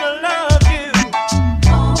I'm gonna love you.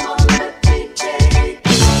 Mama, let me take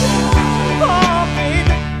you down. Oh,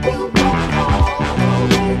 baby, we'll go all the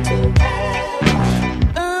way to heaven.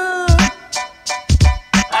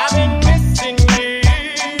 I've been missing you,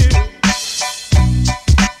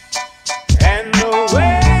 and the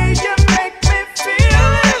way you make me feel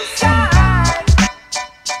inside.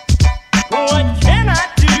 What can I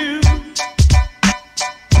do?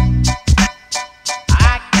 I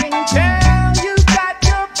can tell you got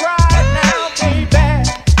your pride now, baby.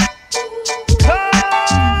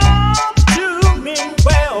 Come to me,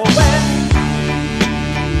 well.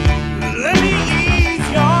 Let me ease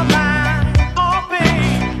your mind, oh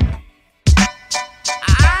babe.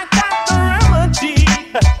 I got the remedy,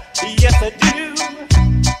 yes I do.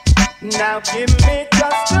 Now give me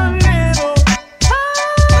just a little time.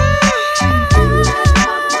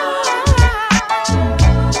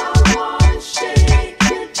 I wanna shake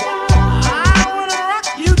you down. I wanna rock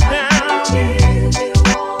you down. Give you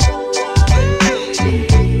all the love you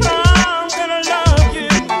need. I'm gonna love you.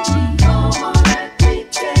 Mama, let me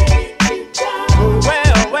take you down.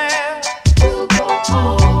 Well, we'll go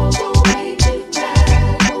all the way to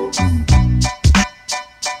heaven.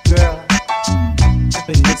 Girl, I've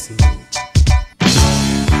been missing you.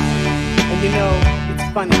 And you know, it's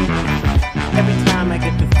funny. Every time I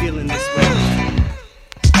get to feeling this way,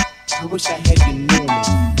 I wish I had you near me.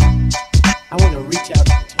 I want to reach out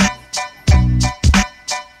and touch you.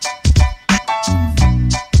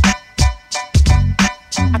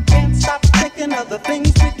 I can't stop thinking of the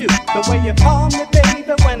things we do. The way you call me,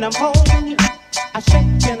 baby, when I'm holding you. I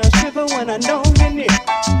shake and I shiver when I know you're near.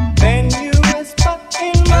 Then you whisper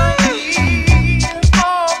in my ear,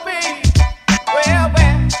 oh, baby, well.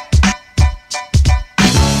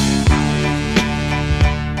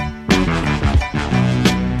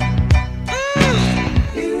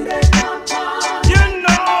 You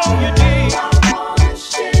know you did. I wanna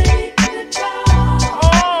shake you down.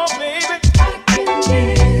 Oh, baby, I can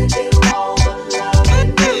give you all the love you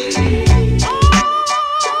need.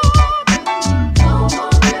 Mama,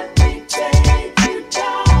 let me take you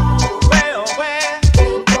down. Well,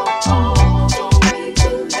 we'll go all the way to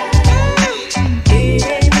heaven. It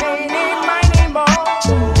ain't many more.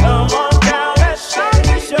 Come on down, let's shake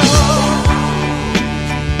the show.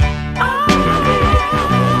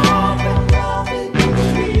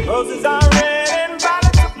 Roses are red and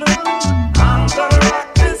violets are blue. I'm gonna rock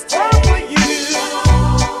this town for you.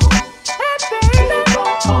 Hey, baby, go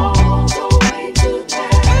all the way to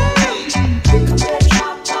heaven. Come let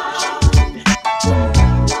your mind. Girl,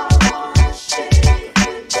 I wanna shake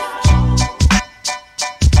you down.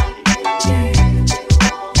 I can give you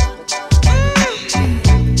all the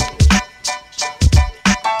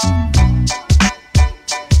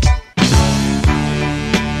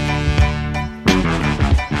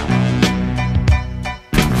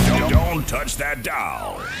Don't touch that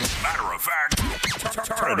dial. Matter of fact,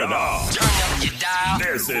 turn it off. Turn up your dial.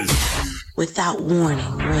 This is Without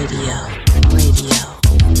Warning Radio.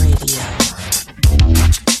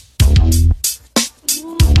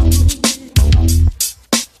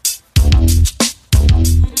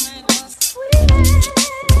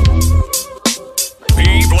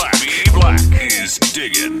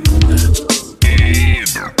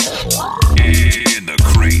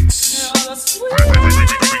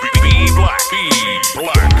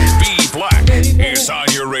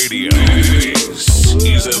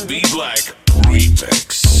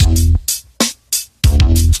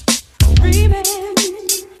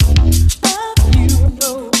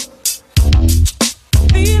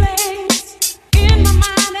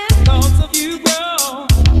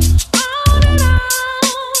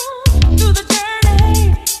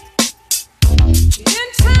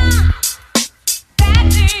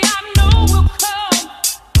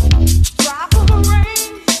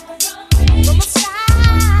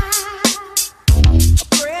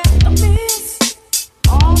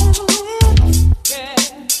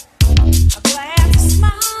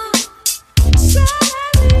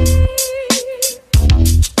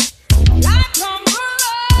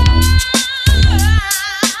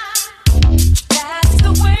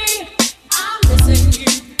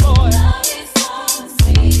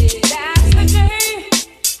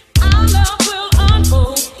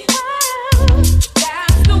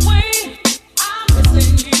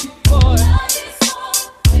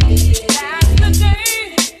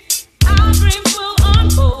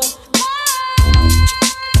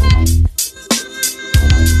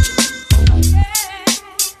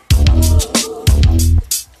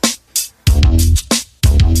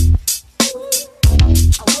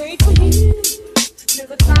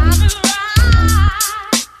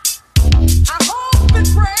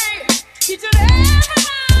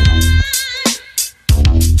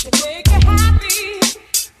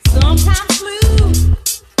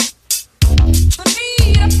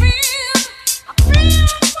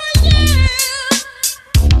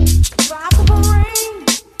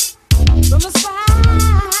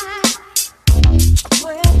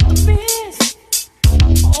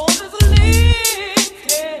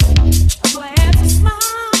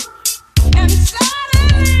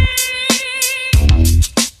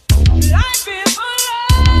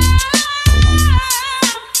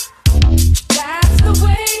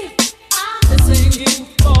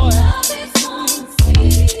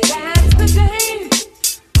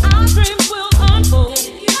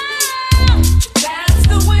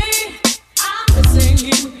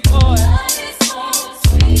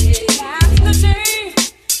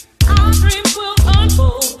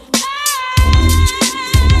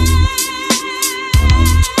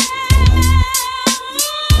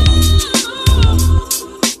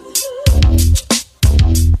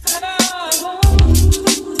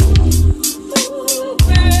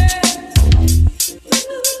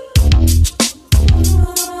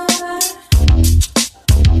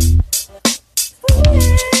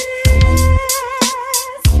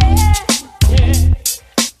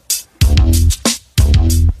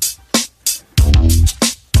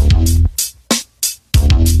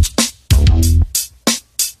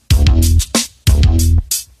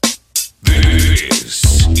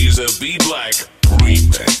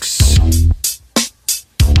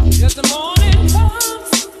 Just the morning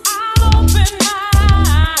comes, I'll open my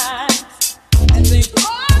eyes and think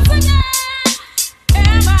once again,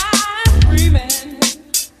 am I dreaming?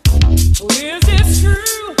 Or is this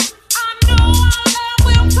true? I know our love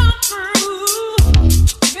will come through.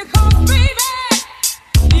 Because baby,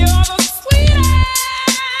 you're the sweetest.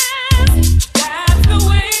 That's the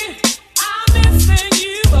way I'm missing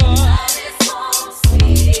you, boy.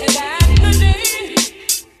 And that's the day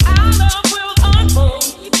our love will unfold.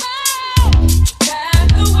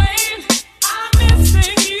 That's the way I'm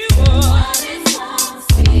missing you, boy.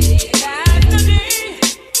 That's the day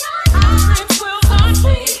our dreams will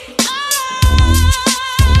unfold.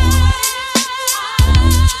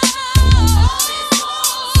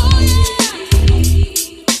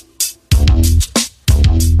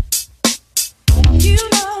 You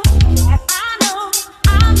know that I know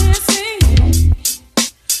I'm missing you,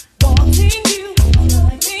 wanting you,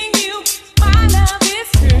 loving you. My love is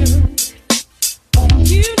true.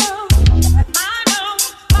 You know that I know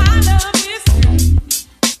my love is true.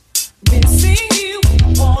 Missing you,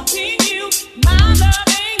 wanting you, my love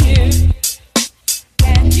ain't you.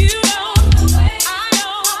 And you know that I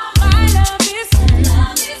know my love is true.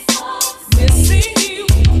 Missing you,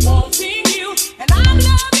 wanting you, and I'm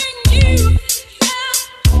loving you.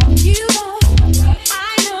 You know that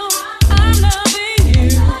I know I'm loving you.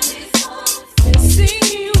 Missing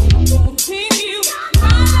you, wanting you,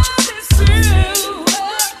 my love is true.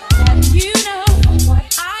 And you know what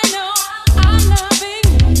I know I'm loving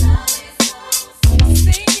you.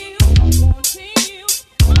 Missing you, wanting you,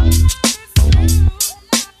 my love is true.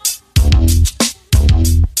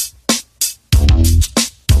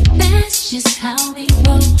 That's just how we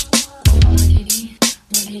roll. What it is,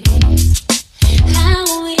 how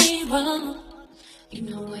we roll. You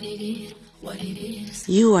know what it is, what it is.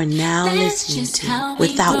 You are now That's listening just to how we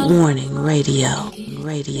Without roll. Warning Radio.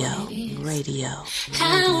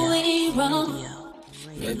 How we roll.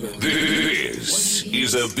 This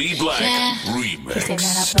is a B Black remix. You say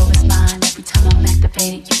that I blow his mind every time I'm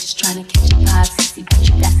activated. You're just trying to catch a vibe, sexy, but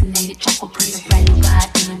you fascinated. Jump up on your brand new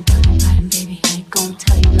ride, and I'm riding, baby. I ain't gonna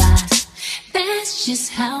tell you lies. That's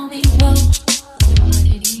just how we roll. What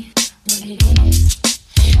it is, what it is.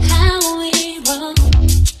 How we roll.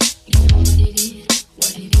 You know what it is,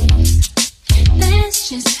 what it is. That's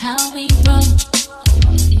just how we roll.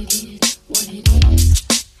 What it is, what it is.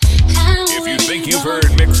 If you think you've heard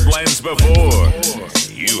mixed blends before,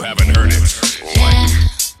 you haven't heard it like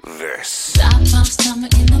this. Drop off summer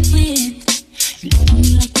in the wind. You look at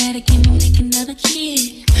me like that, it can make another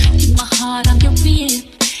kid. Give my heart, I'm your rib.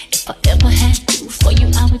 If I ever had to for you,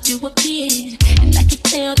 I would do a bid. And I can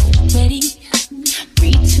tell that you're ready.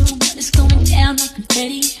 3, 2, 1, it's going down like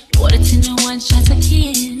confetti. Water 10 to 1 shots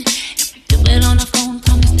again. If we do it on the phone,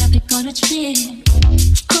 promise that we're gonna trend.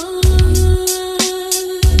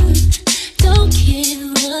 Don't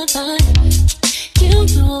kill the vibe. You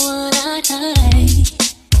know what I like,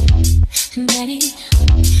 Daddy.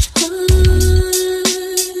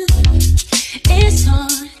 It's on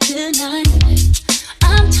tonight.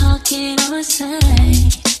 I'm talking on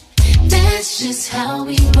sight. That's just how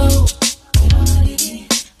we roll. What it is,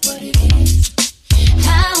 what it is.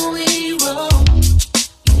 How we roll.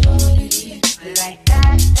 You know what it is. Like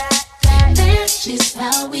that, that, that. That's just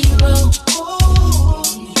how we roll.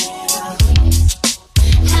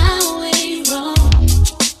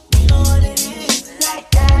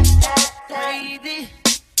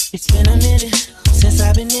 It's been a minute since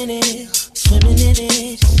I've been in it, swimming in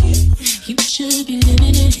it. You should be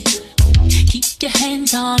living it. Keep your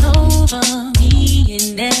hands all over me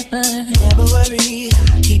and never worry,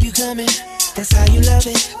 keep you coming. That's how you love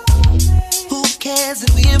it. Who cares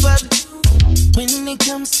if we in public? When it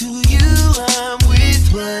comes to you, I'm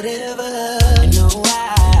with whatever. I know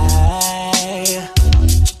why.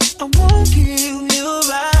 I won't give you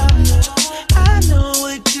up. I know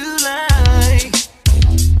what you like.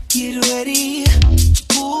 Get ready,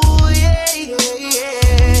 ooh yeah, yeah,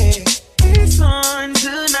 yeah. It's on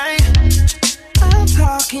tonight. I'm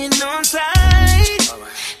talking on sight.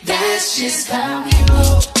 That's just how we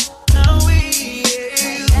roll. How we,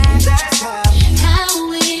 yeah. That's how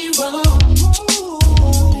we roll.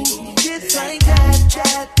 Ooh, it's like that,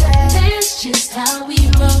 that, that. That's just how we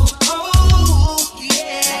roll. Oh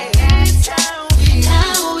yeah, that's how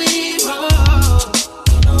we roll.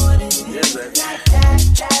 You know what it is, like that.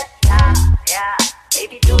 Yeah,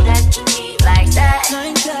 baby, do that to me like that.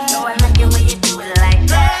 No, I like it when you do it like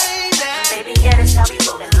that. Baby, yeah, that's how we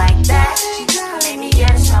do it like that. Baby,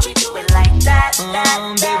 yeah, that's how we do it like that.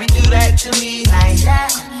 Baby, do that to me like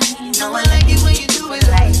that. No, I like it when you do it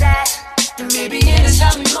like that. And baby, yeah, that's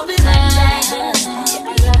how we do it like that.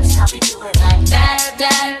 Baby, yeah, that's how we do it like that.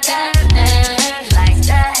 Like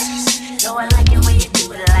that. No, I like it when you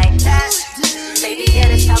do it like that. Baby, yeah,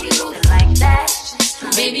 that's how we do it like that.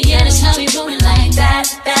 Baby, yeah, that's how we roll it like that.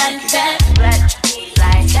 Like that.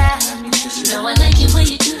 You know I like it when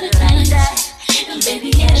you do it like that. And baby,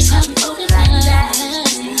 yeah, that's how we roll it like that.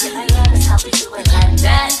 That's how we do it like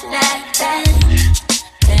that.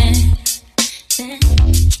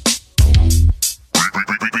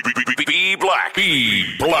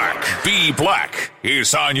 B Black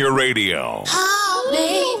is on your radio. Oh,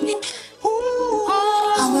 baby, I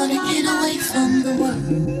wanna get away from the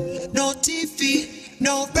world. No TV,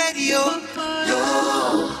 no radio, no.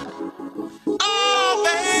 Oh,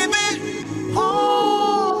 baby,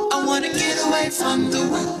 oh, I wanna get away from the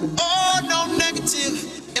world. Oh, no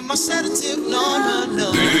negative in my sedative,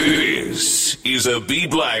 no. This is a B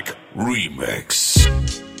Black remix.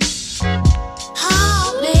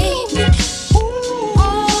 Oh, baby,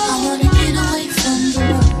 I wanna get away from the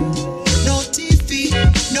world. No TV,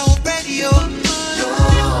 no radio, no.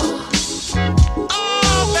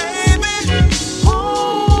 Oh, baby, oh,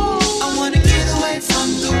 I wanna get away from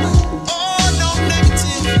the world. Oh, no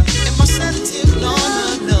negative in my sedative, no.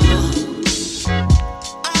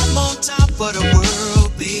 I'm on top of the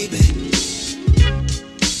world, baby.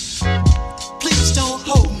 Please don't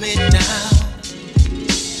hold me down.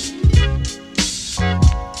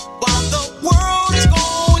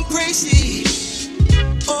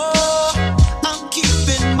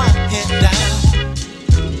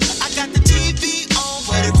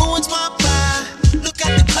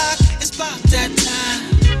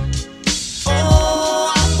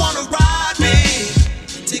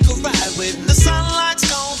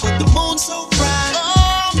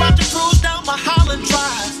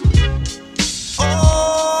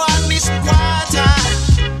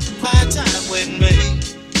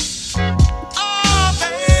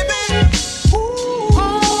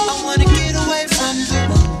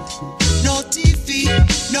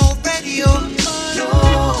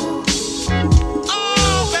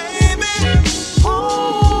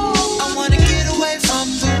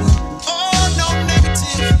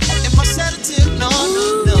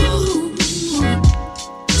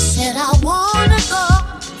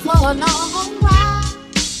 a long ride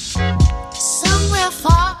somewhere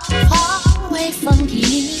far, far away from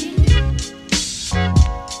here,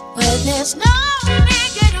 where there's no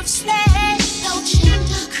negative state, no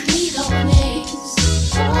gender, creed or race.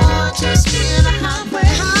 Oh, just me and a highway.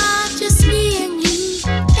 Just me and you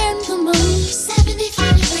and the moon.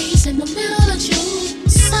 75 degrees in the middle of June.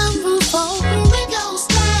 Sunroof open, windows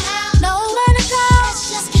down. Nowhere to go, let's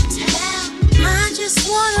just get down. I just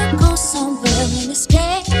wanna go somewhere in this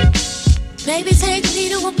day. Baby, take me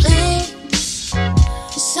to a place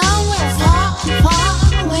somewhere far,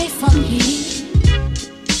 far away from here.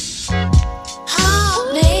 Oh,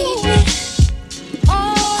 baby, I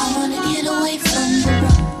wanna get away from the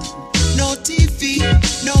road. No TV,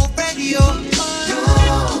 no radio, no.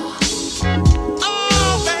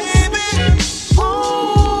 Oh, baby, I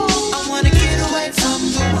wanna get away from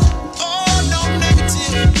the road. Oh, no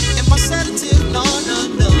negative in my sedative, no, no,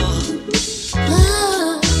 no.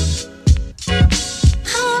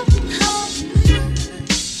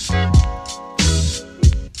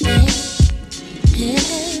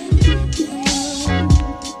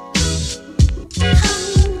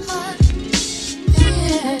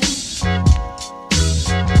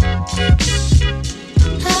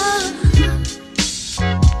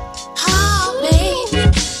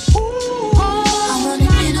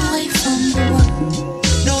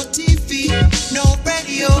 No TV, no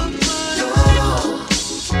radio, no.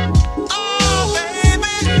 Oh,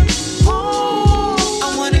 baby, I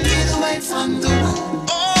wanna get away from the world.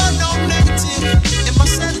 Oh, no negative in my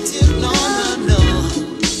sedative, no, no, no.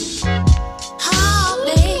 Oh,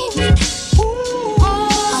 baby,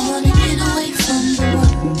 I wanna get away from the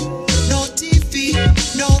world. No TV,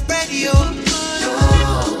 no radio, no.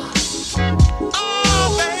 Oh,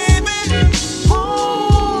 baby,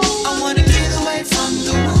 I wanna get away from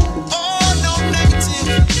the world. Oh, no negative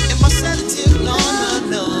in my sedative, no, no,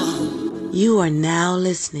 no. You are now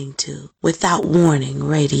listening to Without Warning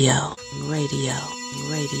Radio. Radio, radio,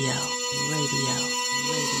 radio, radio.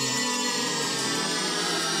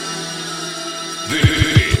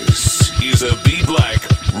 This is a B Black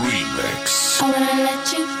remix. I wanna let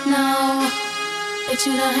you know that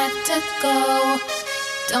you don't have to go.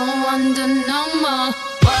 Don't wonder no more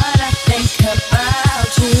what I think about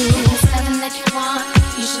you. If it's something that you want,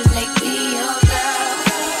 you should make me your girl,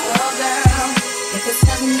 oh girl. If it's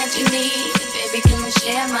something that you need, baby, can we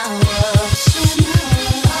share my world? Share my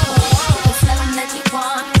world. If it's something that you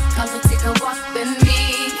want, come and take a walk with me,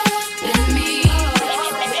 with me.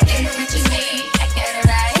 Anything that you need, I got it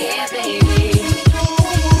right here, baby.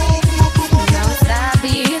 Now it's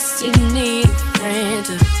obvious you need a friend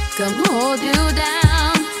to come hold you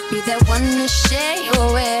down. Be that one to share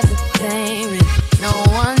your everything when no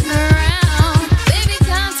one's around. Baby,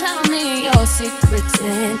 come tell me your secrets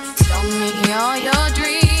and tell me all your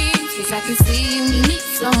dreams. 'Cause I can see you need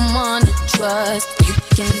someone to trust. You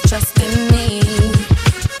can trust in me.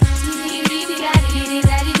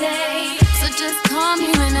 So just call me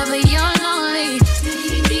whenever you're lonely.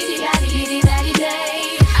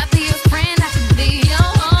 I'll be your friend, I can be your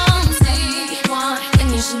home. Say you want, and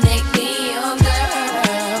you should make me your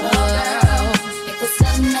girl. If it's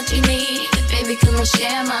something that you need, then baby, come and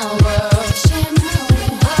share my world. Share my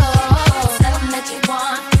world. Something that you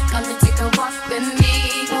want, come and take a walk with me.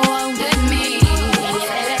 Walk with me.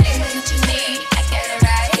 Anything that you need, I got it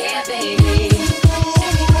right here, baby.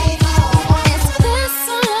 It's been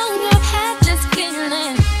so long, I've had this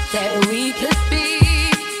feeling that we could be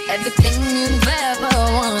everything you've ever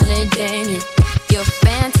wanted, and your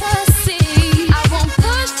fantasy. I won't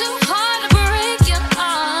push too hard to break your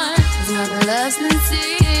heart, 'cause my love's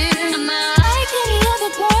sincere. I'm not like any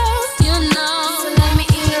other girl, you know. So let me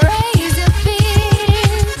erase your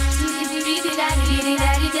fears.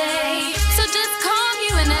 So just call me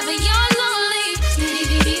whenever you're lonely.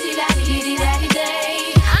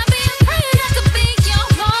 I'll be a friend, I could be your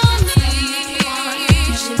homie.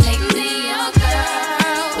 You should make me your girl.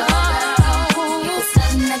 If it's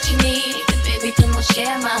something that you need, then baby, come on,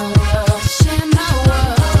 share my world. Share my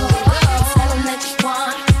world. If it's something that you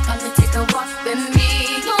want, come and take a walk with me.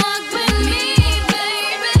 Walk with me,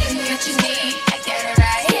 baby. Anything that you need, I got it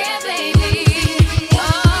right here, baby. Oh,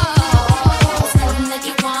 if it's something that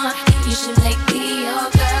you want, you should make me your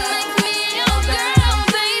girl. Make me your girl,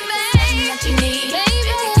 baby. Anything that you need,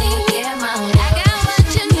 baby, can you get my world? I got what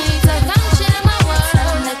you need, so come share my world.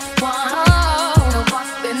 Something that you want, so walk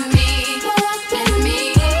with me, walk with me.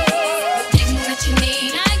 Everything that you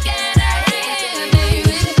need, I got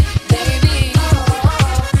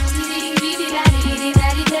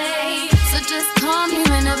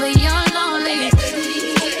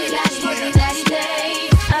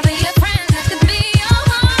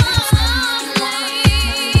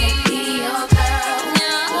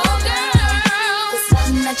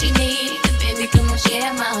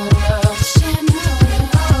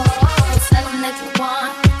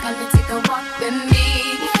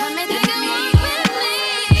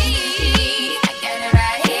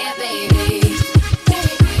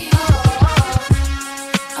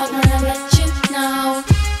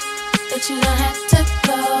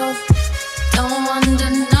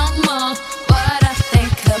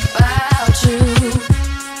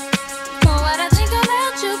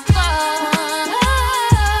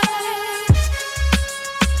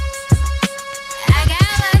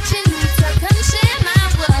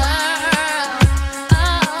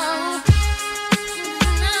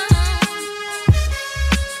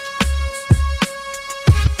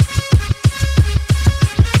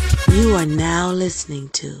are now listening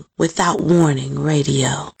to Without Warning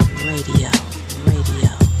Radio. Radio.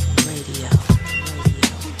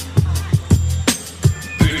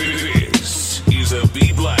 This is a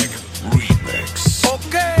B Black remix.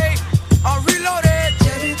 Okay, I'm reloaded.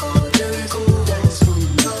 Jericho, Jericho, walls come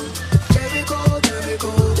down. Jericho,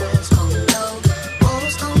 Jericho, walls come down.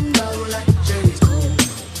 Walls come down like Jericho.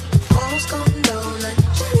 Walls come down like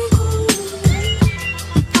Jericho.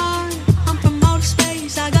 I'm from outer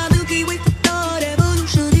space. I got Milky Way for thought,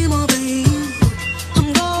 evolution in my veins.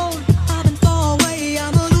 I'm gone, I've been far away.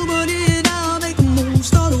 I'm illuminated now, make a move,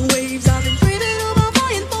 start the waves. I've been dreaming about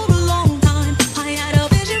flying for a long time. I had a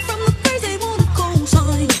vision from the birds, they want a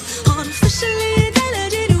cosign. Artificially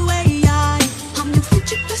intelligent AI. I'm your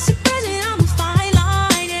future, past, present, I'm a fine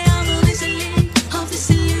line. Yeah, I'm a missile of this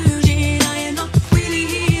illusion. I am not really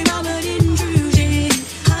here, I'm an intrusion.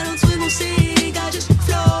 I don't swim or sink, I just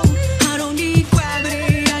flow. I don't need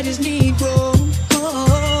gravity, I just need growth.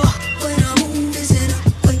 When I move, it's in a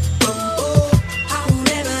way I won't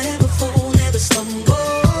ever fall, never stumble.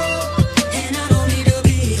 And I don't need to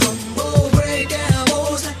be humble. Break down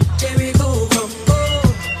walls like Jericho crumble.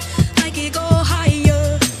 I can go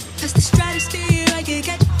higher, past the stratosphere, I can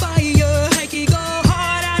catch fire. I can go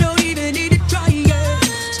hard, I don't even need to try it.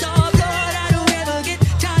 Stop blood, I don't ever get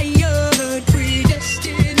tired.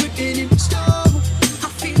 Predestined, written in stone. I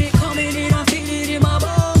feel it coming in, I feel it in my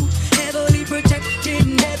bones. Heavily protected,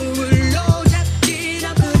 never alone. Tapped in,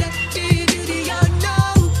 I'm connected to the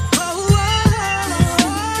unknown.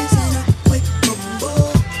 It's in a quick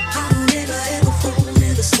rumble. I don't ever fall,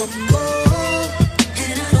 never stumble.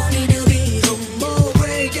 And I don't need to be humble.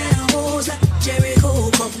 Break down walls like Jericho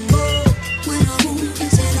crumble. When I move,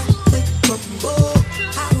 it's in a quick rumble.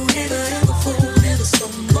 I don't ever fall, never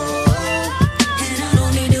stumble. And I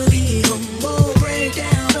don't need to be humble. Break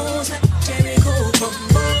down walls like Jericho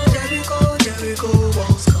crumble. Jericho, Jericho,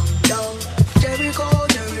 walls come down. Jericho,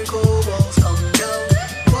 Jericho, walls come down.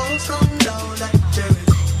 Walls come down like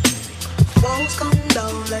Jericho. Walls come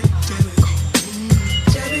down like Jericho.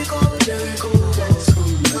 Jericho, Jericho, walls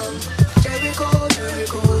come down. Jericho,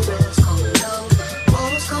 Jericho, walls come down.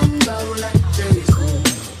 Walls come down like Jericho.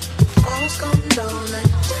 Walls come down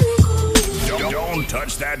like Jericho. Don't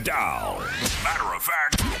touch that dial. Matter of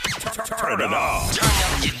fact, turn it off. Turn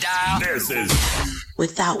up your dial. This is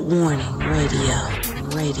Without Warning Radio.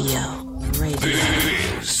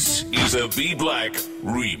 This is a B Black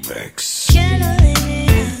remix. ¿Quién lo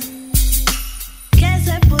diría? Que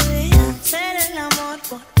se podía hacer el amor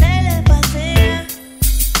por telepatía.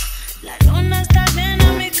 La luna está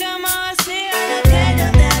llena, mi cama vacía. Lo que yo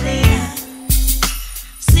te haría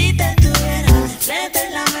si te tuviera de frente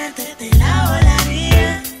en la mente, te la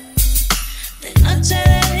volaría. De noche,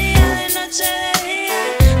 de día, de noche, de día.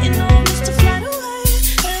 You know I'm used to fly away.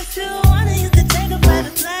 If you want it, you can take a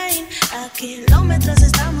private plane. A kilómetros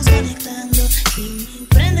estamos conectando. Y me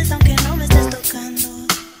prendes aunque no me estés tocando.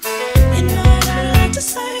 You know I got a lot to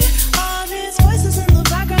say. All these voices in the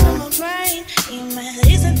background of my brain. Y me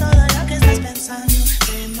dicen todo lo que estás pensando.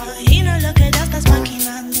 Me imagino lo que ya estás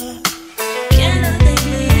maquinando. ¿Quién lo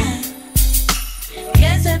diría?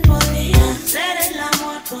 Que se podía hacer el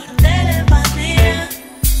amor por telepatía.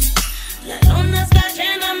 La luna está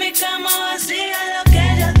llena, mi cama vacía. Lo que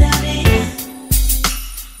yo te haría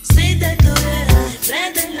si te tuviera de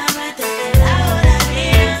frente en la mente, te la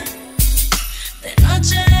volaría. De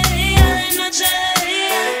noche, de día, de noche, de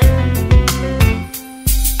día.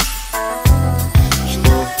 You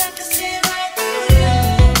know that I can see it right through you.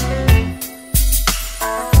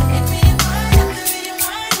 Give me your mind, I can read your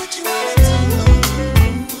mind. What you wanna do?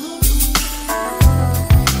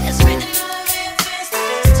 It's written all over your face, that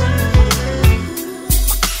it's true.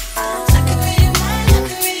 I can read your mind, I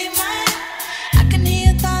can read your mind. I can hear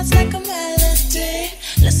your thoughts like a melody.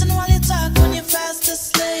 Listen while you talk when you're fast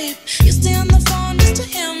asleep. You stay on the phone just to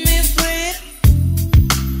hear me breathe.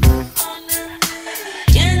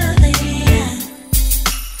 ¿Quién lo diría?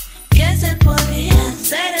 Que se podía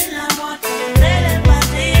hacer el amor por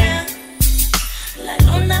telepatía. La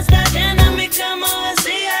luna está llena, mi cama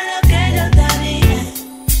vacía. Lo que yo te haría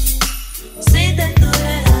si te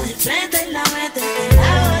tuviera de frente en la mente, te la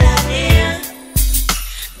volaría.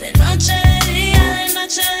 De noche, de día, de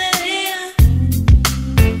noche, de día.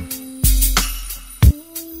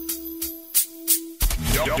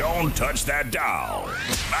 Don't touch that dial.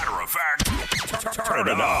 Matter of fact, turn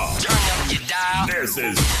it off. Turn up your dial. This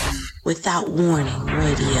is Without Warning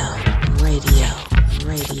Radio.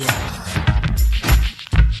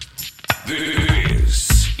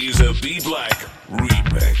 This is a B Black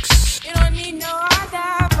remix. You don't need no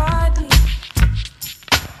other body.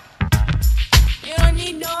 You don't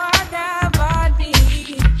need no other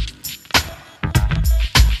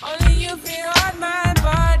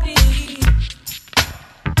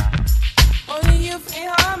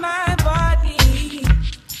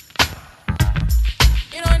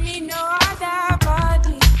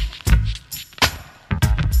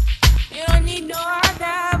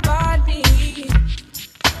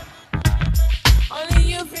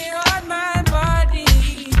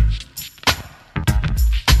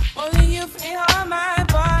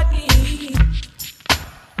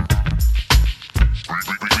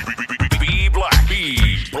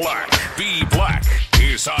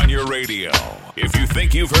your radio. If you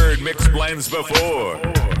think you've heard mixed blends before,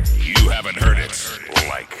 you haven't heard it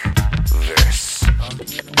like this.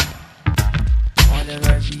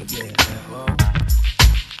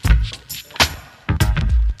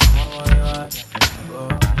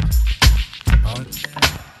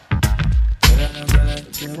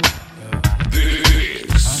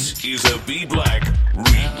 This is a B Black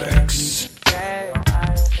remix.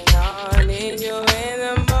 I need you in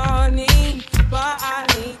the morning, but I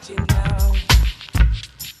need you now.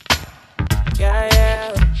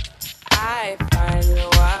 Yeah, I find you,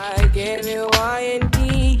 I give you what you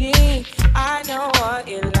need. I know what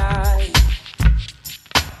you like.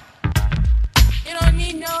 You don't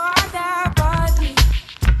need no other body.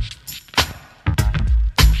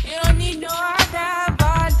 You don't need no other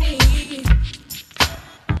body.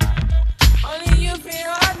 Only you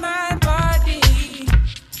feel on my body.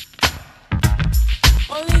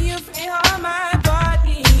 Only you feel on my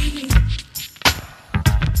body.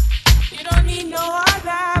 You don't need no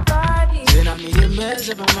other body. Then I made you mess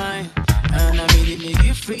up my mind, and I made it make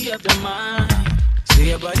you free up the mind. Say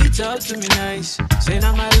your body talk to me nice. Say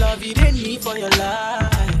now my love you didn't need for your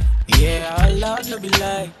life. Yeah, our love no be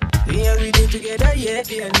like. Yeah, we did together, yeah,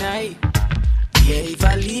 day and night. Yeah, if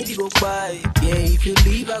I leave you go by. Yeah, if you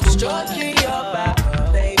leave I go stroking your back,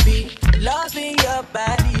 baby. Loving your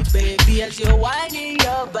body, baby. As you're whining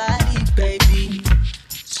your body, baby.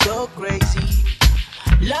 So crazy.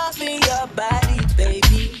 Loving your body,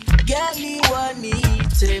 baby. Get me what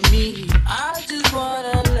needs to me. I just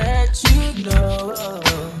wanna let you know.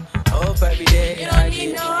 Hope every day you don't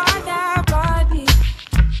need no other body.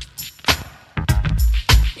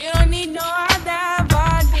 You don't need no other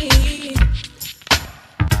body.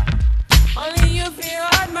 Only you feel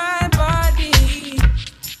on my body.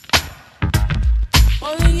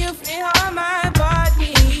 Only you feel on my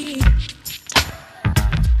body.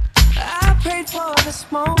 I prayed for this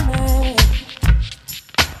moment.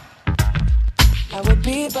 I would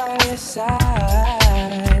be by your side.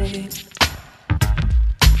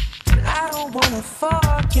 And I don't wanna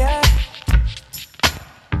forget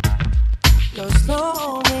those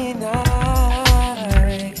lonely nights.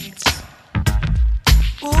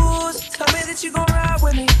 Ooh, so tell me that you gon' ride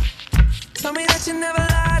with me. Tell me that you never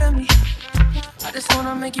lie to me. I just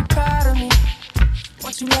wanna make you proud of me.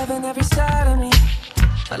 Want you loving every side of me.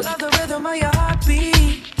 I love the rhythm of your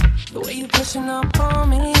heartbeat. The way you pushing up on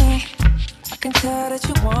me. I can tell that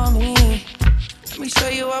you want me. Let me show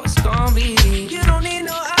you how it's gon' be. You don't need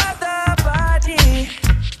no other body.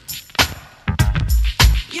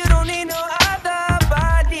 You don't need no other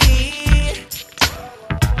body.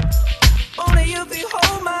 Only you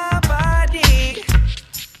behold my body.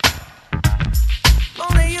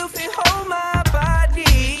 Only you behold my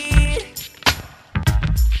body.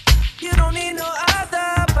 You don't need no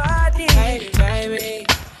other body. Hey, baby,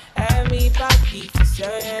 everybody the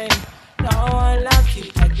same. No one loves you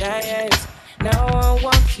like that. No one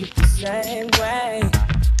wants you the same way.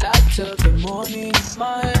 Light up the morning,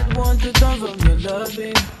 my head wants to come from your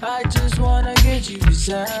loving. I just wanna get you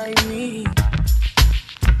beside me.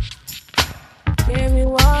 Give me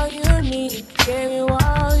all you need. Give me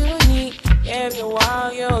all you need. Give me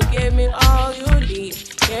all you. Give me all you need.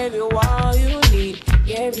 Give you all you need.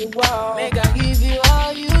 Give you all. Make I give you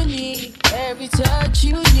all you need. Every touch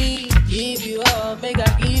you need. Give you all. Make I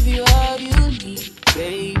give you all you need,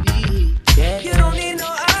 baby. Yeah. You don't need no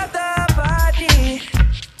other body.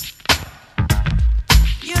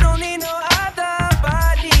 You don't need no other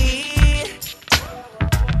body.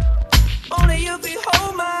 Only you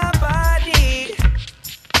behold my body.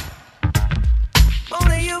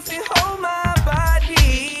 Only you behold my body.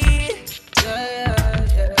 Yeah,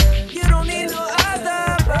 yeah. You don't need no other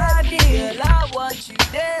body. Girl, I want you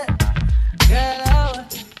there. Girl, I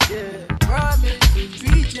want you there. Promise to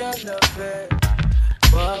treat your lover.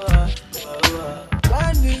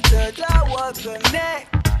 When we touch, I will connect.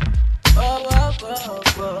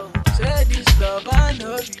 Say this love, I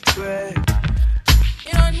know regret.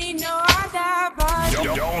 You don't need no other body.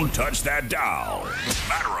 Don't touch that dial.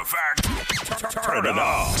 Matter of fact, turn it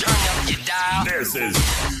off. Turn up your dial. This is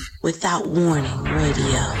Without Warning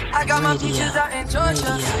Radio. I got my Radio. peaches out in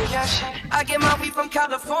Georgia. Radio. Yeah, shit. I get my weed from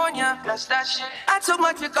California. That's that shit. I took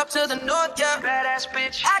my chick up to the north, yeah. Badass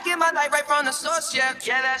bitch. I get my light right from the source, yeah.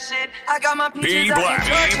 Yeah, that's it. I got my peaches out in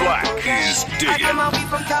Georgia. B-Black is I got my weed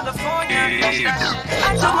from California. That's that shit.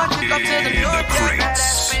 I took my chick up to the north, yeah.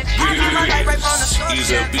 Badass bitch. I get my light right from the source,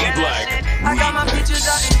 He's a yeah. B-Black. I got my peaches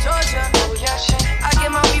out in Georgia. Oh, yeah, shit. I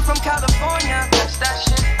get my weed from California. That's that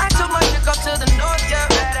shit. I took my chick up to the north, yeah.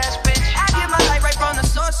 Badass bitch. I get my light right from the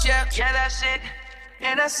source, yeah. Yeah, that's it.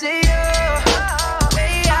 And I see you,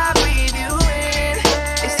 way out.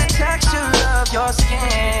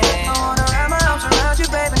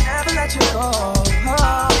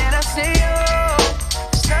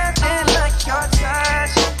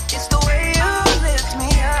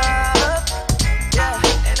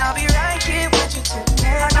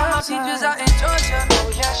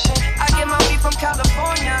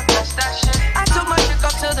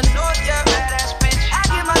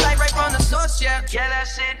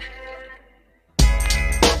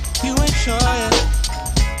 You ain't sure yet,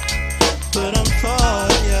 but I'm for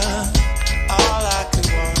ya. All I could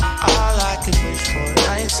want, all I could wish for.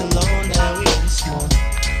 Nights alone that we miss more.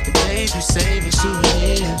 The days we save as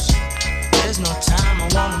souvenirs. There's no time, I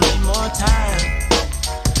wanna make more time.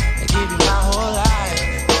 I give you my whole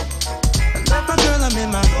life. I left my girl, I'm in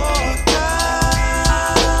my Yorker.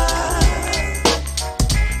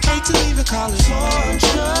 Hate to even call it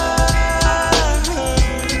torture.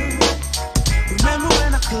 Remember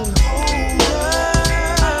when I couldn't hold her?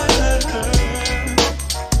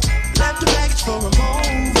 Left the baggage for a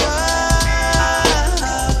mover.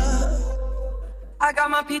 I got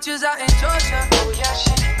my peaches out in Georgia. Oh yeah,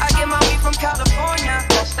 shit. I get my weed from California.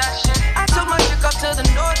 That's that shit. I took my chick up to the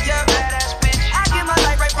north, yeah. Badass bitch. I get my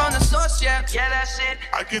light right from the source, yeah. Yeah, that's it.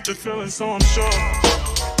 I get the feeling, so I'm sure.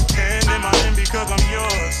 Hand in my hand because I'm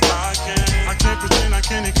yours. I can't pretend, I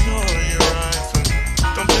can't ignore you, right?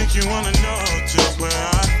 Don't think you wanna know just where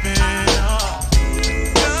I've been.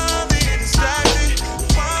 Love being distracted.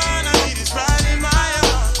 One I need is right in my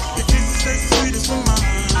arms. Your kisses taste the sweetest for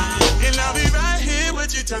mine. And I'll be right here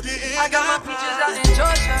with you till the end. I got my peaches out in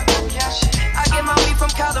Georgia. Oh yeah, shit. I get my weed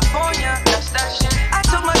from California. That's that shit. I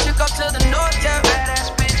took my chick up to the north, yeah.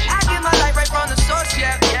 Badass bitch. I get my light right from the source,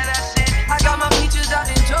 yeah. Yeah, that's it. I got my peaches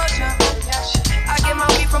out in Georgia. Oh yeah, shit. I get my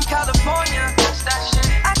weed from California. That's that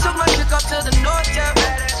shit. I took my chick up to the north, yeah.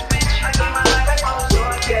 Badass bitch. I get my light right from the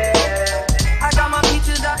source, yeah. I got my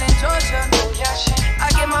peaches out in Georgia. Oh yeah, shit. I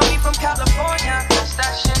get my weed from California. That's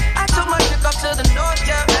that shit. I took my chick up to the north,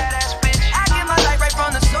 yeah. Badass bitch. I get my light right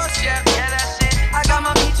from the source, yeah. Yeah, that's it. I got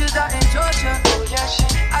my peaches out in Georgia. Oh yeah,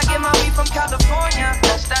 shit. I get my weed from California.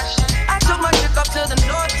 That's that shit. I took my chick up to the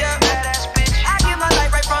north, yeah. Badass bitch. I get my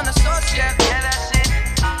light right from the source, yeah. Yeah, that's it.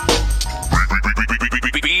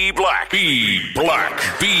 Be black. Be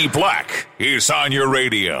black. Be black is on your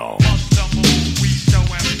radio. This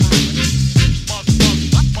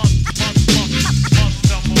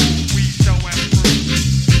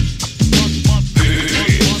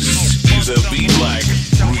is a Be Black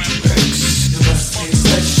remix. You must be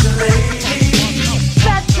special lady.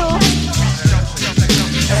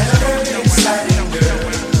 And a very exciting girl.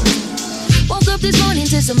 Woke up this morning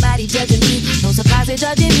to somebody judging me. No surprise they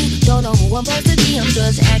judging me. Don't know who I'm supposed to be. I'm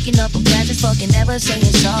just acting up. I'm glad this fucking never saying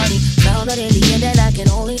sorry. Found out in the end that I can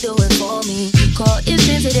only do it for me. You call it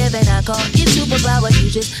sensitive and I call it superpower. You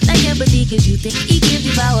just like empathy cause you think he gives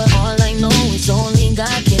you power. All I know is only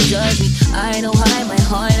God can judge me. I know hide my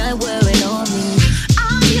heart, I wear it on me.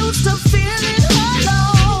 I'm used to feeling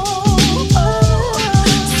alone.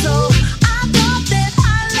 So I thought that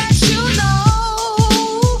I'd let you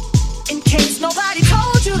know. In case nobody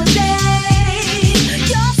told you today,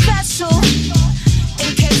 you're special.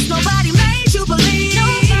 In case nobody made you believe,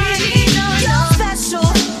 you're special.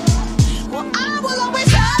 Well, I will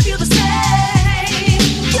always love you the same.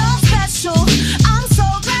 You're special. I'm so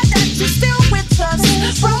glad that you're still with us.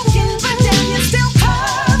 Broken, but damn, you're still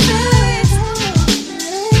perfect.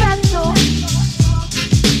 Special.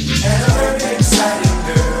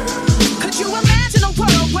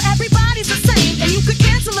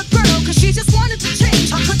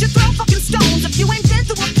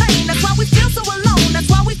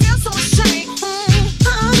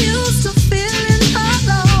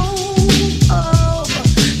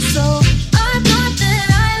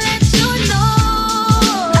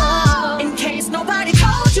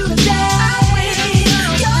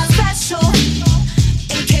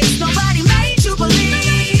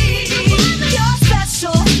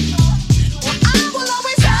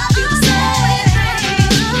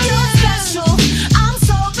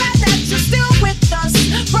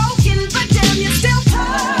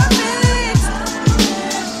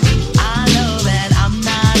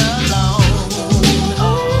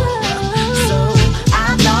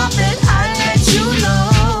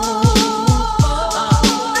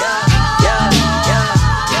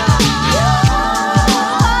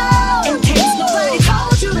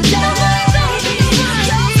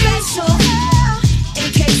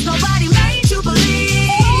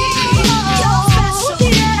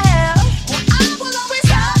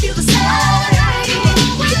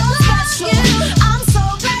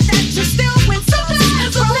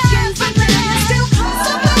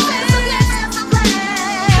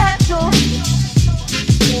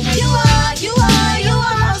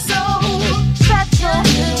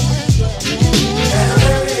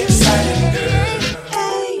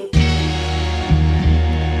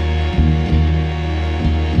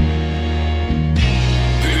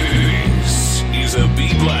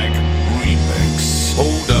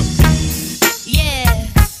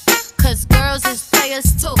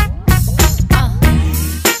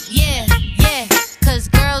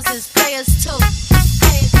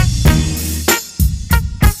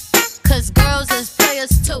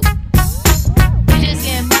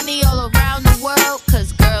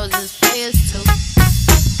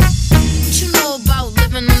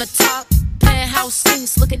 house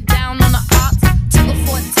sinks, looking down on the ops. Took her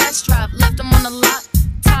for a test drive, left them on the lot.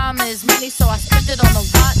 Time is money, so I spent it on a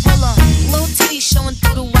watch. Hold on, little titty showing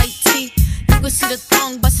through the white tee. You can see the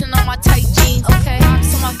thong busting on my tight jeans. Okay,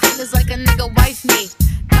 rocks on my fingers like a nigga wife me.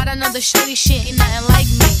 Got another shorty, shit ain't nothing like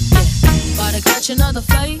me. Yeah, about to catch another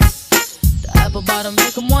fight. The apple bottom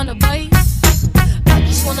make 'em wanna bite. I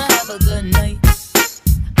just wanna have a good night.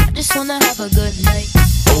 I just wanna have a good night.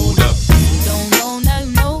 Hold up. Don't know, now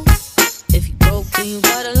you know. If you broke, then you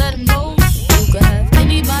gotta let him go. You could have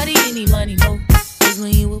anybody, any money, no. Cause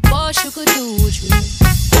when you a boss, you could do what you want.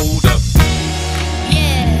 Hold up.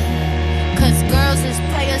 Yeah, cause girls is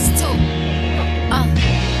players too.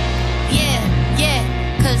 Yeah,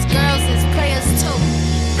 cause girls is players too.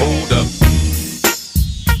 Hold up.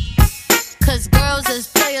 Cause girls is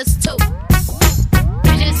players too.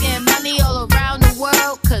 Bitches getting money all around the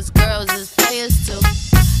world. Cause girls is players too.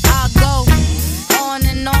 I'll go on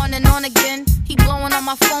and on and on again. He blowing on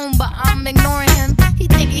my phone, but I'm ignoring him. He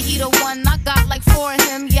thinking he the one, I got like 4 of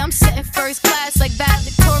him. Yeah, I'm sitting first class like bad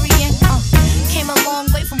Victorian. Came a long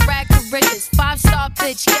way from rag to riches. 5-star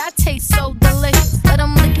bitch, yeah, I taste so delicious. Let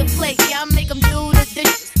him lick the plate, yeah, I make him do the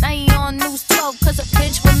dishes. Now he on news 12, cause a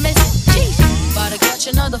bitch was missing. Jeez, about to catch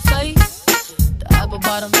another fight. The apple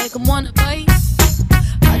bottom make him wanna bite.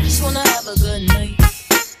 I just wanna have a good night.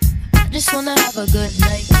 I just wanna have a good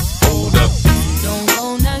night. Hold up. Don't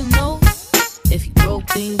go, now you know. If you broke,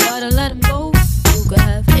 then you gotta let him go. You could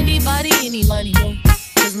have anybody, any money, no.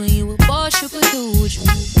 Cause when you a boss, you could do what you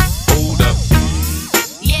want. Hold up.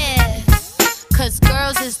 Yeah, cause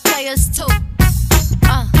girls is players too.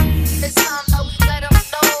 It's time that we let them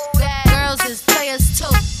know that girls is players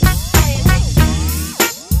too.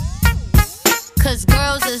 Cause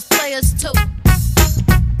girls is players too.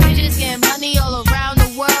 Bitches getting money all around the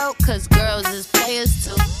world. Cause girls is players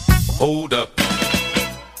too. Hold up.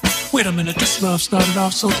 Wait a minute, this love started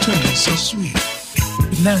off so tender, so sweet.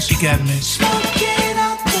 But now she got me smoking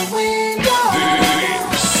out the window.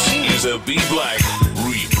 This is a B Black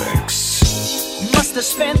remix. Must have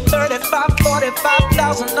spent 35,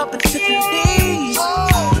 45,000 up in Tiffany's.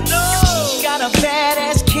 Oh no! Got a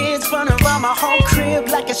badass kids running around my home crib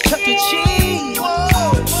like it's Chuck E. Cheese. Whoa,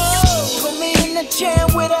 whoa. Put me in the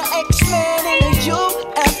jam with an X-Man in the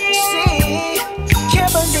UFC.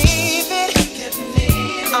 Can't believe it.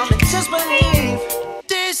 I'm in disbelief.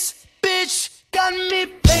 This bitch got me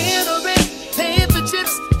paying the rent, paying for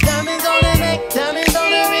trips, diamonds on the neck, diamonds on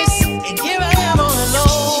the wrist, and here I am all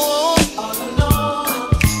alone.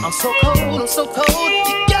 I'm so cold, I'm so cold.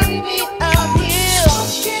 You got me out here.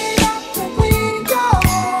 Walking out the window.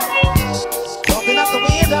 Walking out the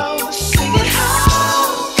window. Singing,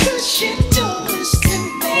 how could she do this to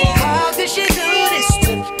me? How could she do this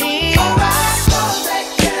to me? Oh, I know that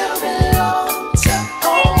girl belonged to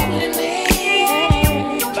only me.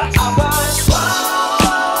 But I was wrong.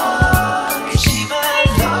 She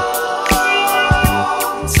belonged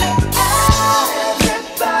to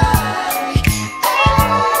everybody.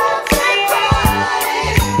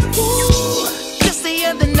 Just the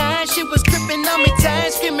other night, she was gripping on me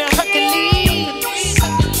tight, screaming Hercules.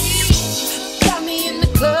 Got me in the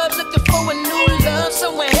club looking for a new love, so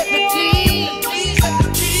I had to please.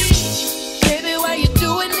 Baby, why you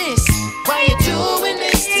doing this? Why you doing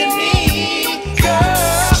this to me,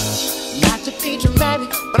 girl? Not to be dramatic,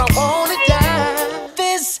 but I wanna die.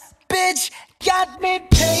 This bitch got me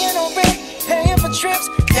paying on rent, paying for trips,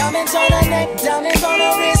 diamonds on her neck, diamonds on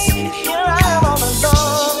her wrist. And here I am all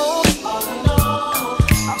alone.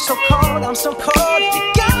 I'm so cold, I'm so cold.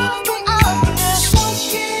 You got me out here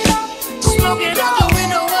smoking out the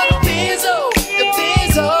window of the Benzo, the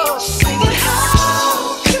Benzo. Singing,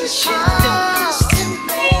 how could she do this to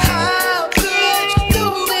me? How could you do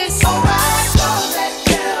this? Oh, I know that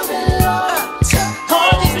girl belonged to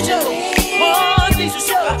all these for sure. All these for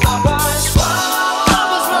sure. I was wrong. I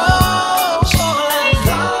was wrong. She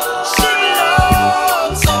belongs. She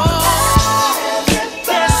belongs to everybody.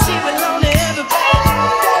 Yeah, she belongs to everybody.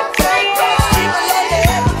 She belongs to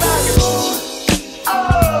everybody. Oh,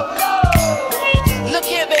 no. Look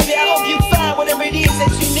here, baby, I hope you find whatever it is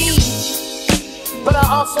that you need. But I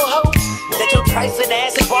also hope that your trifling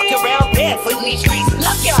ass is walking around barefoot in these streets.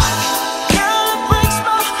 Look out! Girl, it breaks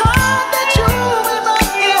my heart that you ever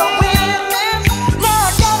here with me. Now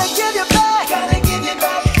I gotta give you back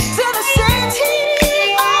to the city.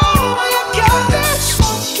 Oh, you got me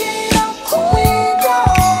smoking out the window.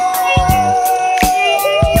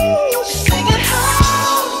 Singing,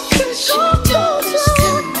 how could you do this to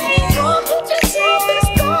me? How could you do this,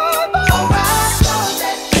 baby? Oh, I know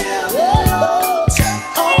that girl belongs to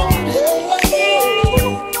only me.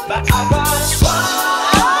 But I was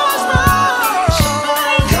wrong.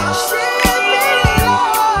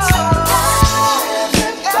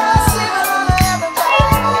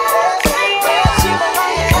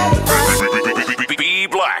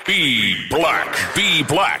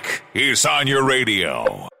 is on your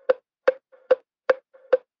radio.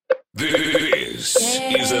 This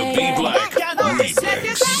is a B Black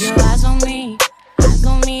remix. Your eyes on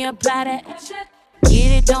me, apply that.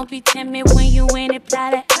 Get it, don't be timid when you in it,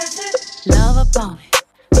 apply that. Love upon it,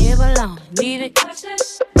 live alone, leave it. I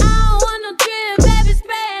don't want no drip, baby,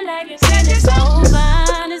 spread like it's in it. So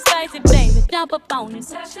fine and spicy, baby, jump up on it.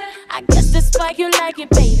 I guess that's why you like it,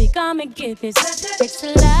 baby, come and get this. Takes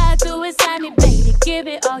a lot to excite me, baby, give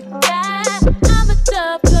it all you got. I'm a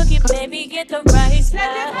tough cookie, baby, get the right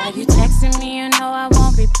spot. Why you texting me, you know I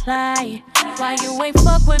won't reply. Why you ain't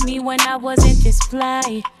fuck with me when I wasn't this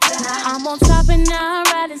fly? Now I'm on top and now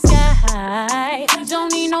I'm riding sky high.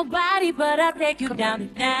 Don't need nobody, but I'll take you down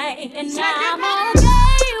tonight. And now I'm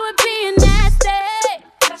okay with being nasty.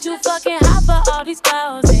 Too fucking hot for all these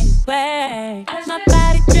girls anyway. My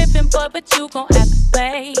body dripping, boy, but you gon' have to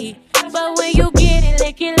pay. But when you get it,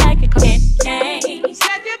 lick it like a candy.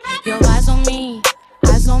 Your eyes on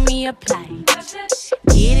me, apply.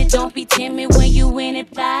 Get it, don't be timid when you in it,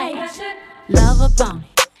 fly. Love upon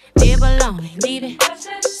it, live alone, leave it.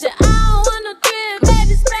 So I don't want no drip,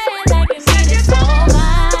 baby, spray it like it's in it. So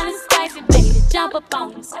fine and spicy, baby, jump up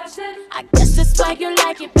on it. I guess that's why you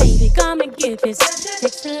like it, baby, come and get this.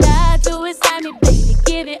 Takes a lot to excite me, baby,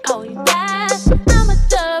 give it all you got. I'm a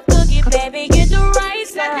tough cookie, baby, get the right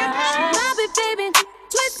side. Love it, baby,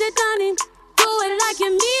 twist it, honey. Do it like you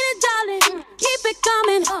mean it, darling. Keep it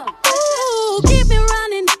coming, ooh, keep it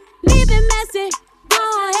running. Leave it messy,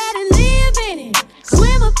 go ahead and live in it.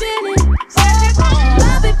 Swim up in it, oh,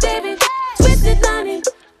 love it, baby. Twist it, honey.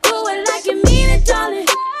 Do it like you mean it, darling.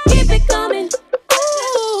 Keep it coming,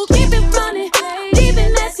 ooh, keep it running. Leave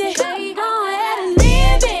it messy, go ahead and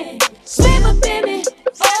live in it. Swim up in it,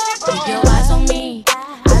 oh. Your eyes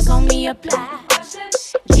on me, apply.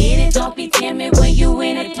 Get it, don't be timid when you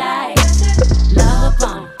in it, die. Love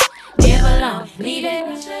upon it, live alone, leave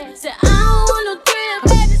it. So I don't want no drip,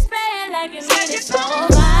 baby, spray like you mean it. So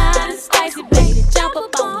fine and spicy, baby, jump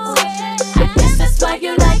up on it. I guess that's why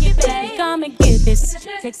you like it, baby, come and get this.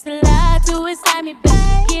 Takes a lot to excite me,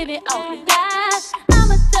 baby, give it all you got.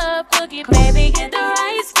 I'm a tough cookie, baby, get the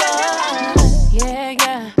right spot. Yeah,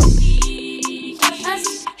 yeah.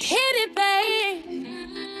 Hit it, baby.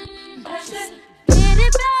 Hit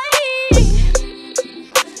it, baby.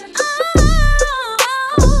 Oh,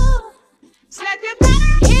 hit it,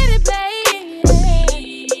 baby. Hit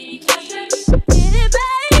it, baby.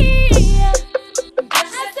 I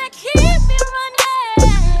said, keep it running.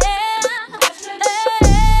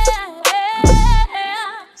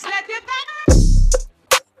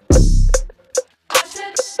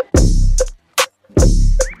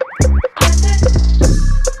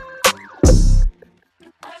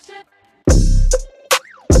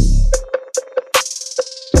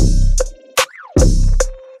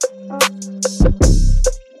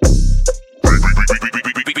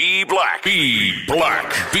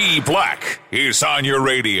 B Black is on your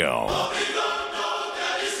radio.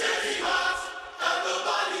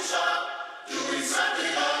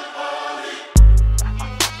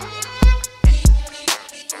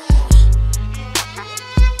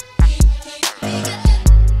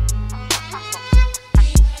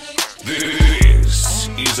 This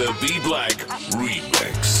is a B Black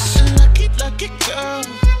remix. Lucky girl,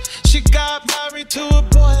 she got married to a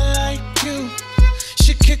boy like you.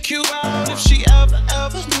 She'd kick you out if she ever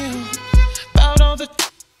knew about all the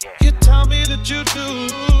you tell me that you do.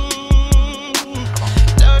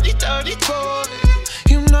 Dirty boy,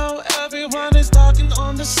 you know everyone is talking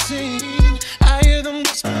on the scene. I hear them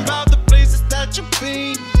whisper about the places that you've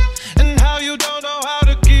been and how you don't know how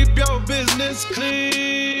to keep your business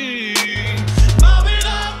clean. Mom it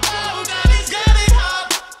up, oh, daddy's getting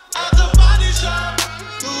hot at the body shop,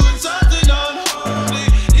 doing something unholy.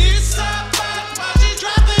 He's so back while she's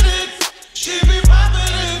dropping it. She be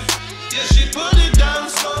popping it, yeah, she put it down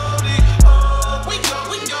slowly. Oh, we go.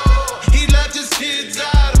 He left his kids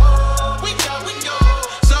at home. We go,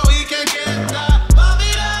 so he can get that. Mom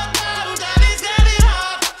it up, oh,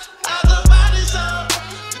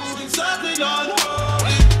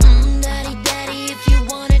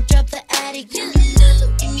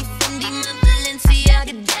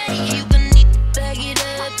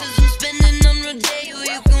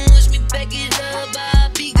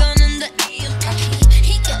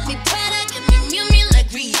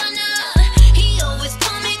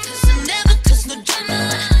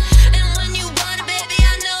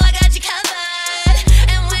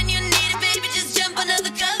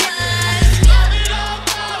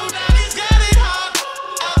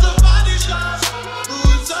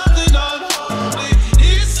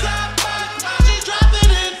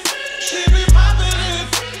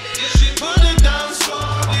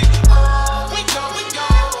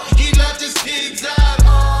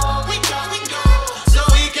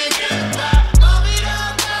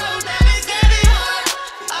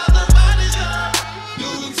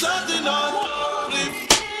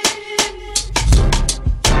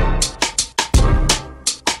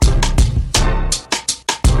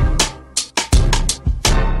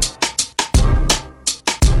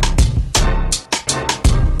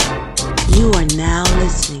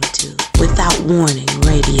 Warning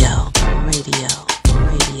Radio.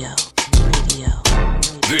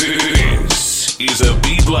 This is a B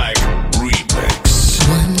Black remix.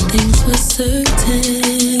 One thing's for certain,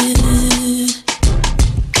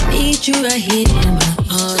 need you right here in my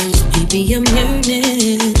arms, baby. I'm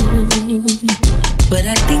yearning, but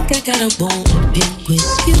I think I got a bone to pick with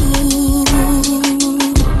you.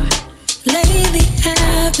 Lately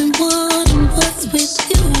I've been wondering what's with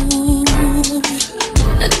you.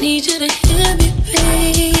 I need you to hear me,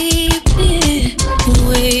 baby.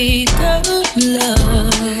 Wake up,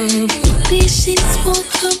 love. These sheets won't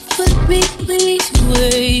comfort me, please.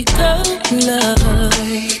 Wake up, love.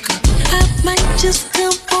 I might just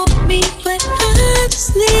come on me, but I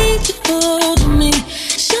just need you hold me.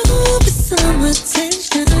 Show me some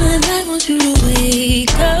attention. I want you to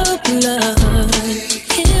wake up, love.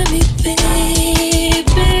 Hear me, baby.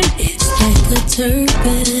 It's like a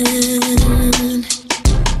turban.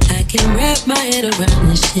 I can wrap my head around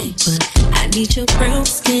this shit, but I need your brown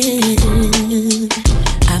skin.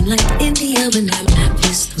 I'm like India when I'm not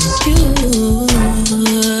pissed with you.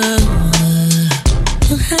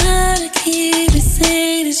 How to keep it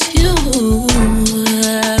saying it's you.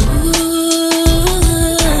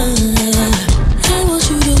 I want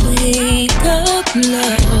you to wake up,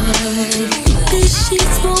 love. These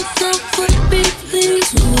sheets won't comfort me,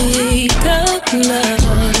 please wake up, love.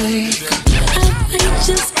 I might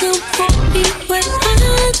just come for me, but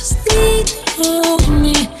I just need to hold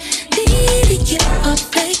me. Need your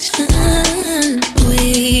affection.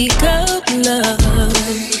 Wake up, love.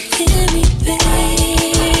 Hear me,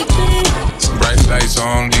 baby. Bright lights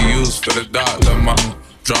are only used for the dark, little mama.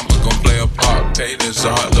 Drama gon' play a part, pain is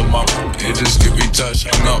hard, little mama. It just can be touched,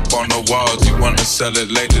 hung up on the walls. You wanna sell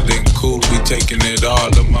it later, then cool, we taking it all,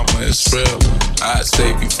 little mama, it's real. I'd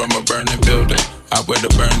save you from a burning building. I wear the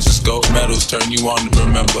burns as gold medals, turn you on to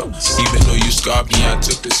remember. Even though you scarred me, I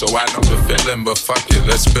took it, so I know the feeling. But fuck it,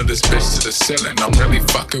 let's build this bitch to the ceiling. I'm really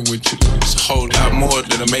fucking with you. It's a whole lot more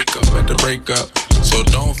than the makeup at the breakup. So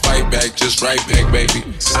don't fight back, just right back, baby.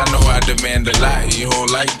 I know I demand a lot, you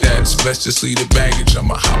don't like that. So let's just leave the baggage,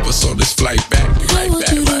 I'ma hop us on this flight back. I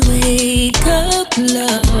want you to wake up,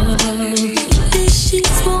 love. These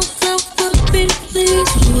sheets won't comfort me,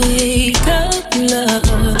 please wake up, love.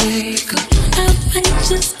 I might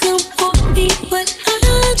just come for me, but I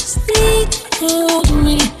just need to hold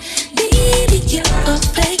me. Need your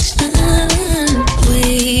affection.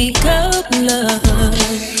 Wake up, love.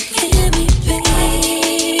 Hear me,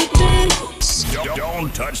 baby.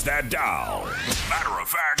 Don't touch that dial. Matter of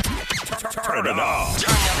fact, turn it off.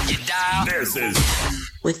 Turn up your dial. This is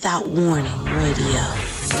Without Warning Radio.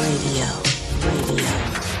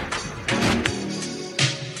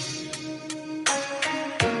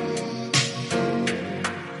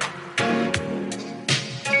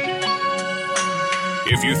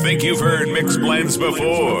 If you think you've heard mixed blends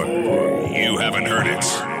before, you haven't heard it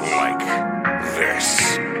like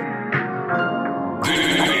this.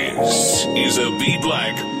 This is a B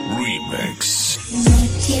Black remix.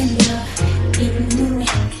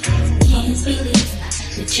 Can't believe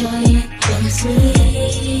the joy it brings me.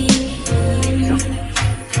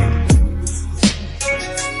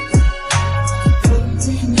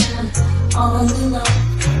 Floating out all alone,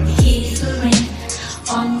 quivering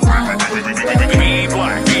on my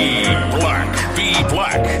B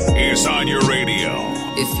Black is on your radio.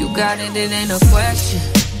 If you got it, it ain't a question.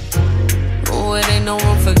 Oh, it ain't no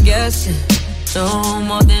room for guessing. No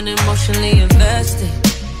more than emotionally invested.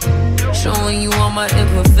 Showing you all my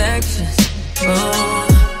imperfections. Oh,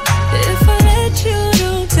 if I let you,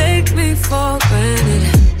 don't take me for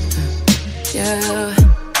granted. Yeah.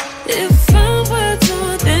 If I were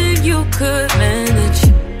to, then you could manage,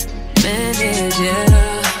 yeah.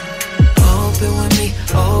 Open with me,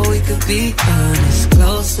 oh, we could be honest.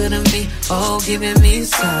 Closer to me, oh, giving me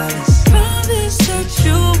solace. Promise that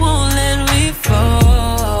you won't let me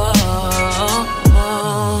fall.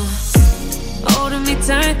 Holding me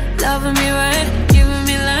tight, loving me right, giving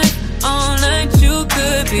me life all night. You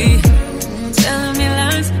could be telling me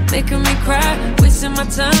lies, making me cry, wasting my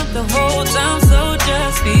time the whole time. So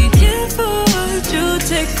just be careful what you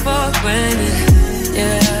take for granted,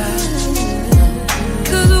 yeah.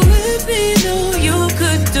 Cause with me, no, you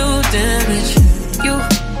could do damage.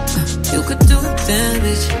 You could do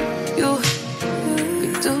damage. You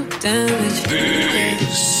could do damage.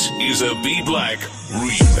 This is a B Black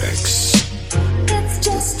remix. It's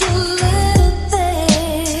just a little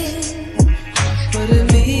thing, but it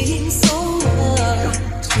means so much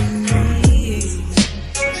to me.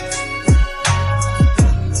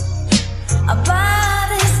 Our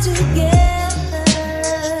bodies together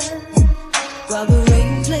while the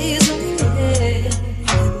rain plays away.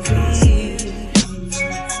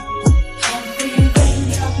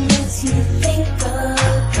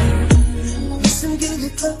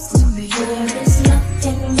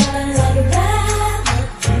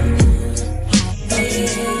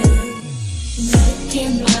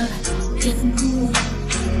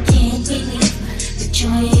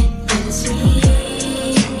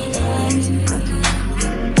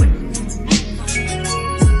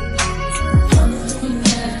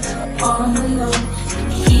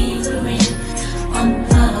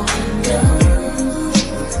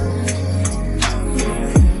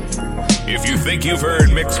 think you've heard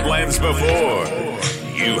mixed blends before,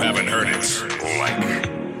 you haven't heard it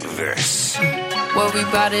like this. Worry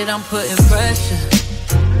about it, I'm putting pressure.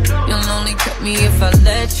 You'll only cut me if I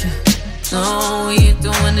let you. No, we ain't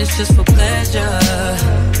doing this just for pleasure.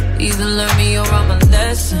 Either learn me or I'm a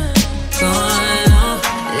lesson. Going on.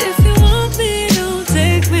 If you want me, don't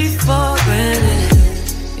take me for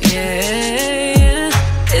granted. Yeah.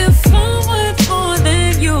 If I'm worth more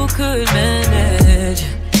than you could manage,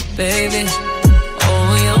 baby.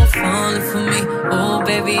 Oh, you're falling for me. Oh,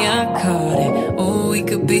 baby, I caught it. Oh, we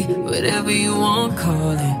could be whatever you want,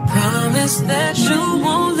 call it. Promise that you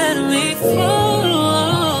won't let me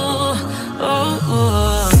fall.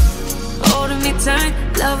 Holding me tight,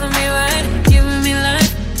 loving me right, giving me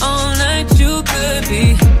life all night. You could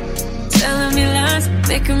be telling me lies,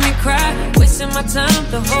 making me cry, wasting my time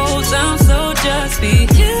the whole time. So just be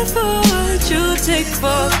careful what you take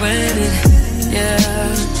for granted.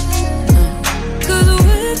 Yeah. Cause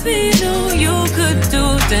with me, no, you could do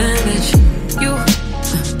damage.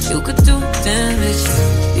 You could do damage.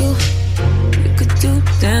 You could do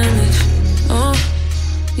damage. Oh,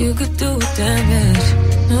 you could do damage.